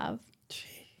alive.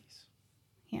 Jeez.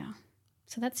 Yeah.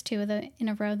 So that's 2 in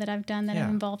a row that I've done that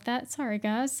have involved that. Sorry,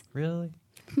 guys. Really?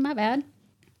 My bad.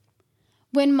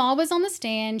 When Ma was on the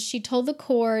stand, she told the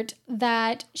court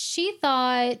that she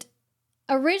thought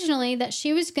originally that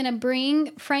she was going to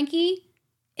bring Frankie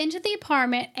into the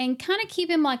apartment and kind of keep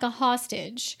him like a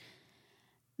hostage.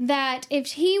 That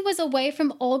if he was away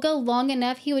from Olga long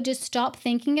enough, he would just stop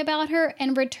thinking about her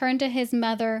and return to his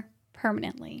mother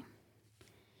permanently.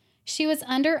 She was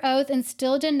under oath and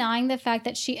still denying the fact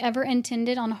that she ever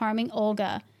intended on harming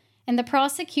Olga. And the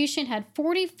prosecution had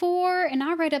 44, and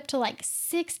I read up to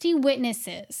 60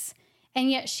 witnesses.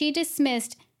 And yet she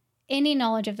dismissed any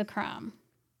knowledge of the crime.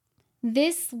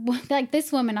 This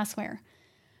woman, I swear.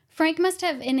 Frank must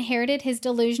have inherited his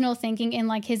delusional thinking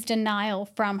and his denial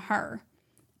from her.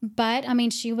 But,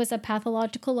 she was a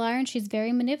pathological liar and she's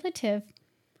very manipulative.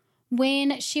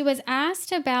 When she was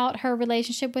asked about her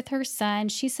relationship with her son,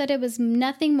 she said it was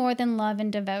nothing more than love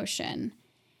and devotion.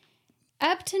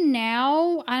 Up to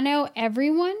now, I know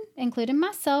everyone, including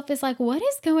myself, is like, what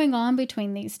is going on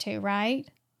between these two, right?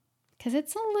 Because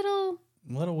it's a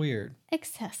little weird.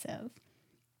 Excessive.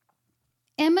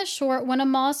 Emma Short, one of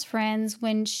Ma's friends,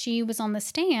 when she was on the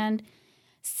stand,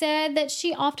 said that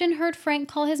she often heard Frank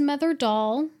call his mother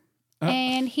doll,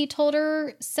 and he told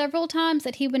her several times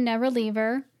that he would never leave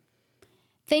her.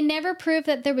 They never proved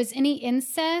that there was any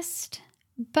incest,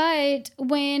 but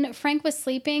when Frank was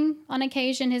sleeping, on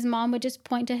occasion, his mom would just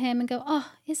point to him and go,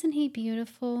 "Oh, isn't he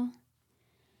beautiful?"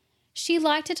 She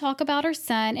liked to talk about her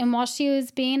son, and while she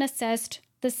was being assessed,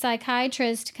 the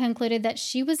psychiatrist concluded that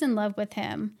she was in love with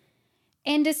him.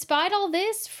 And despite all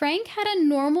this, Frank had a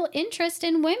normal interest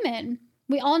in women.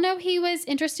 We all know he was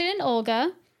interested in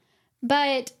Olga,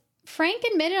 but Frank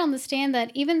admitted on the stand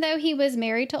that even though he was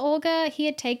married to Olga, he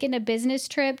had taken a business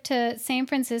trip to San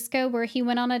Francisco where he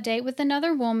went on a date with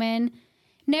another woman,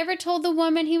 never told the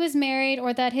woman he was married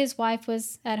or that his wife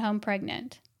was at home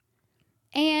pregnant.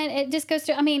 And it just goes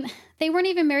to, they weren't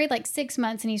even married like 6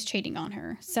 months and he's cheating on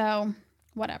her. So,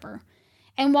 whatever.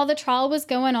 And while the trial was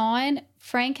going on,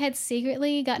 Frank had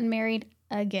secretly gotten married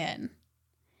again.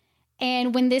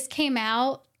 And when this came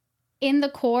out in the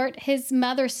court, his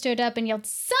mother stood up and yelled,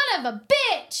 "Son of a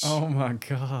bitch!" Oh my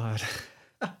God.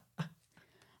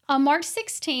 On March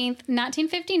 16th,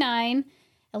 1959,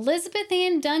 Elizabeth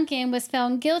Ann Duncan was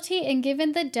found guilty and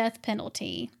given the death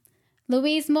penalty.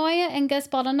 Louise Moya and Gus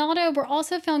Baldonado were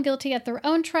also found guilty at their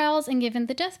own trials and given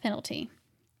the death penalty.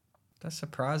 That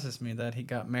surprises me that he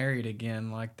got married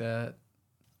again like that.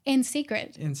 In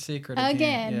secret. In secret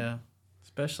again. Yeah.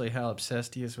 Especially how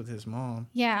obsessed he is with his mom.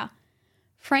 Yeah.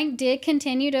 Frank did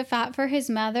continue to fight for his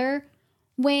mother.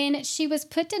 When she was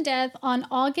put to death on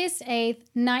August 8th,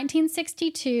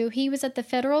 1962, he was at the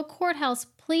federal courthouse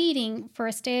pleading for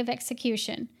a stay of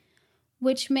execution,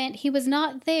 which meant he was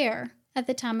not there at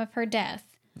the time of her death.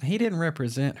 He didn't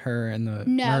represent her in the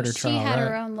murder trial, No, she had right?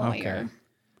 her own lawyer. Okay.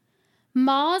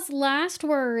 Ma's last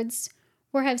words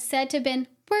were have said to have been,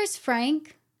 "Where's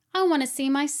Frank? I want to see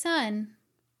my son."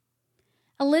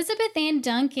 Elizabeth Ann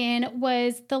Duncan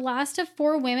was the last of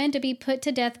 4 women to be put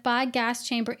to death by a gas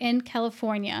chamber in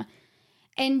California.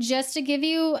 And just to give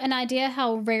you an idea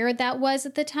how rare that was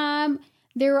at the time,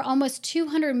 there were almost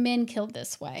 200 men killed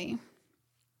this way.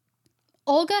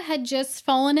 Olga had just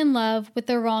fallen in love with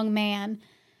the wrong man.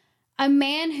 A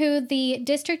man who the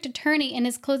district attorney in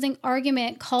his closing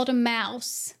argument called a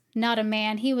mouse. Not a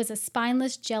man, he was a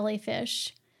spineless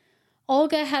jellyfish.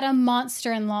 Olga had a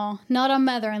monster-in-law, not a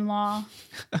mother-in-law.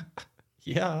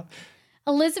 Yeah.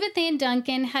 Elizabeth Ann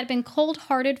Duncan had been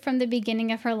cold-hearted from the beginning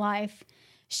of her life.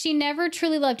 She never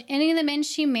truly loved any of the men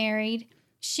she married.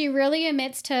 She really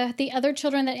admits to the other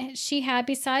children that she had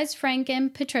besides Frank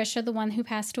and Patricia, the one who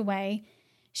passed away.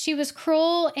 She was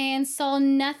cruel and saw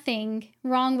nothing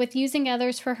wrong with using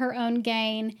others for her own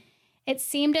gain. It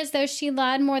seemed as though she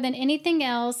lied more than anything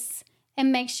else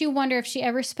and makes you wonder if she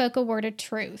ever spoke a word of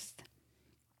truth.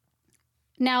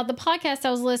 Now, the podcast I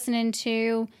was listening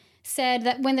to said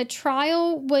that when the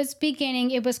trial was beginning,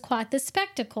 it was quite the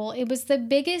spectacle. It was the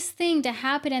biggest thing to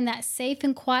happen in that safe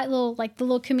and quiet the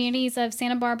little communities of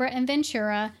Santa Barbara and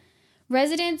Ventura.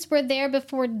 Residents were there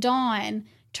before dawn,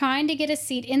 trying to get a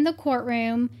seat in the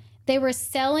courtroom. They were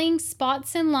selling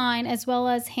spots in line as well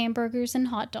as hamburgers and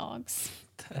hot dogs.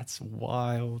 That's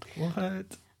wild.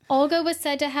 What? Olga was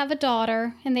said to have a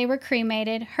daughter, and they were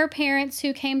cremated. Her parents,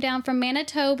 who came down from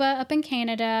Manitoba up in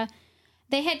Canada,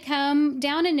 they had come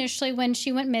down initially when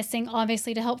she went missing,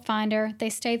 obviously to help find her. They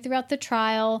stayed throughout the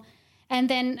trial. And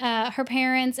then her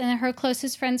parents and her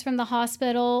closest friends from the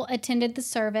hospital attended the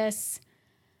service.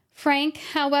 Frank,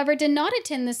 however, did not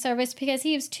attend the service because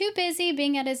he was too busy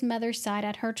being at his mother's side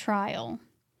at her trial.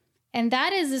 And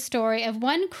that is the story of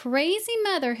one crazy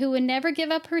mother who would never give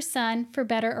up her son for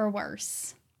better or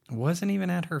worse. Wasn't even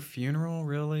at her funeral,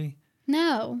 really?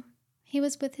 No, he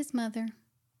was with his mother.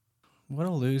 What a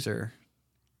loser.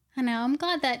 I know. I'm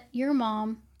glad that your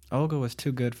mom Olga was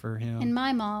too good for him. and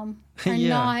my mom are Yeah.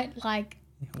 not like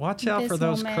Watch out this for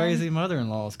those woman. crazy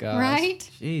mother-in-laws, guys. Right?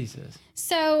 Jesus.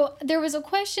 So there was a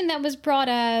question that was brought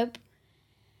up.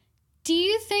 Do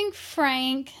you think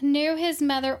Frank knew his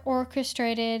mother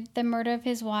orchestrated the murder of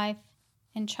his wife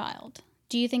and child?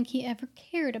 Do you think he ever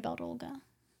cared about Olga?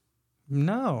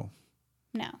 No.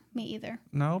 No, me either.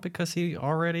 No, because he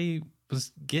already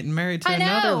was getting married to I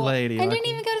another know. lady. And didn't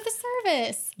even go to the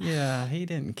service. Yeah, he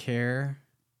didn't care.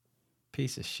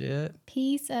 Piece of shit.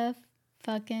 Piece of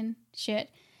fucking shit.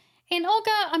 And Olga,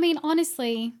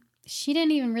 honestly, she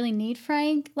didn't even really need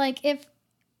Frank. Like, if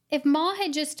if Ma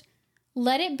had just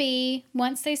let it be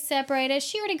once they separated,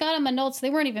 she already got them annulled, so they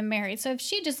weren't even married. So if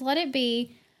she just let it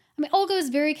be, I mean, Olga was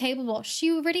very capable.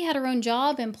 She already had her own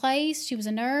job in place. She was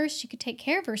a nurse. She could take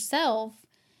care of herself.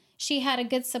 She had a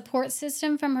good support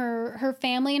system from her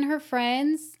family and her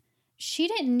friends. She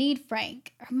didn't need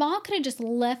Frank. Her mom could have just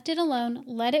left it alone,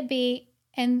 let it be,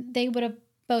 and they would have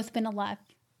both been alive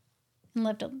and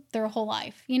lived their whole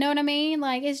life. You know what I mean?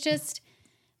 Like, it's just...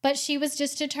 But she was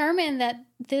just determined that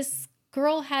this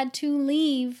girl had to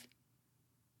leave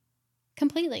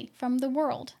completely from the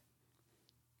world.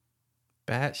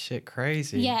 Batshit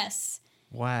crazy. Yes.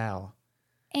 Wow.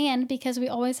 And because we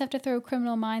always have to throw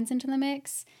Criminal Minds into the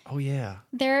mix. Oh, yeah.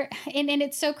 And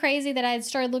it's so crazy that I had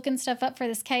started looking stuff up for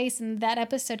this case and that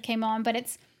episode came on. But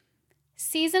it's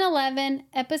season 11,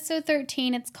 episode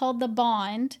 13. It's called The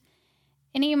Bond.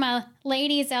 Any of my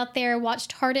ladies out there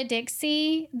watched Heart of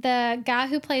Dixie? The guy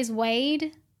who plays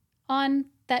Wade on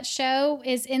that show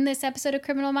is in this episode of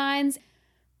Criminal Minds.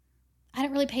 I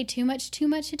didn't really pay too much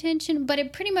attention, but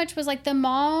it pretty much was like the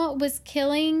ma was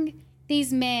killing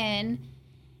these men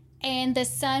and the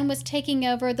son was taking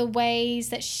over the ways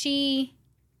that she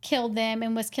killed them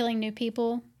and was killing new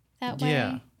people that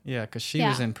way. Yeah, because she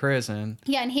was in prison.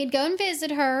 Yeah, and he'd go and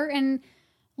visit her and,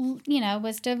 you know,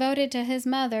 was devoted to his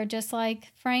mother just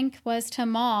like Frank was to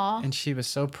Ma. And she was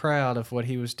so proud of what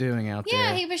he was doing out there.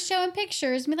 Yeah, he was showing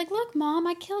pictures and be like, look, Mom,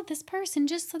 I killed this person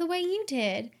just the way you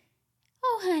did.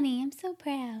 Oh, honey, I'm so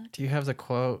proud. Do you have the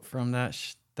quote from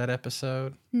that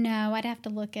episode? No, I'd have to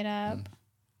look it up.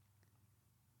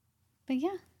 But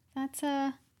yeah, that's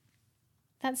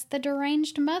the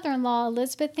deranged mother-in-law,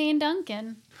 Elizabeth Ann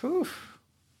Duncan. Whew,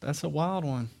 that's a wild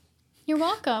one. You're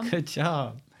welcome. Good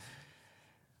job.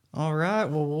 All right,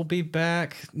 well, we'll be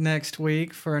back next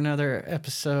week for another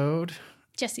episode.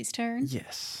 Jesse's turn.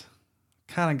 Yes.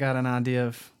 Kind of got an idea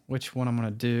of which one I'm going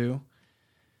to do.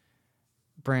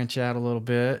 Branch out a little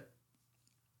bit.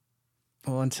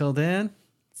 Well, until then,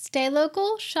 stay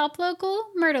local, shop local,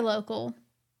 murder local.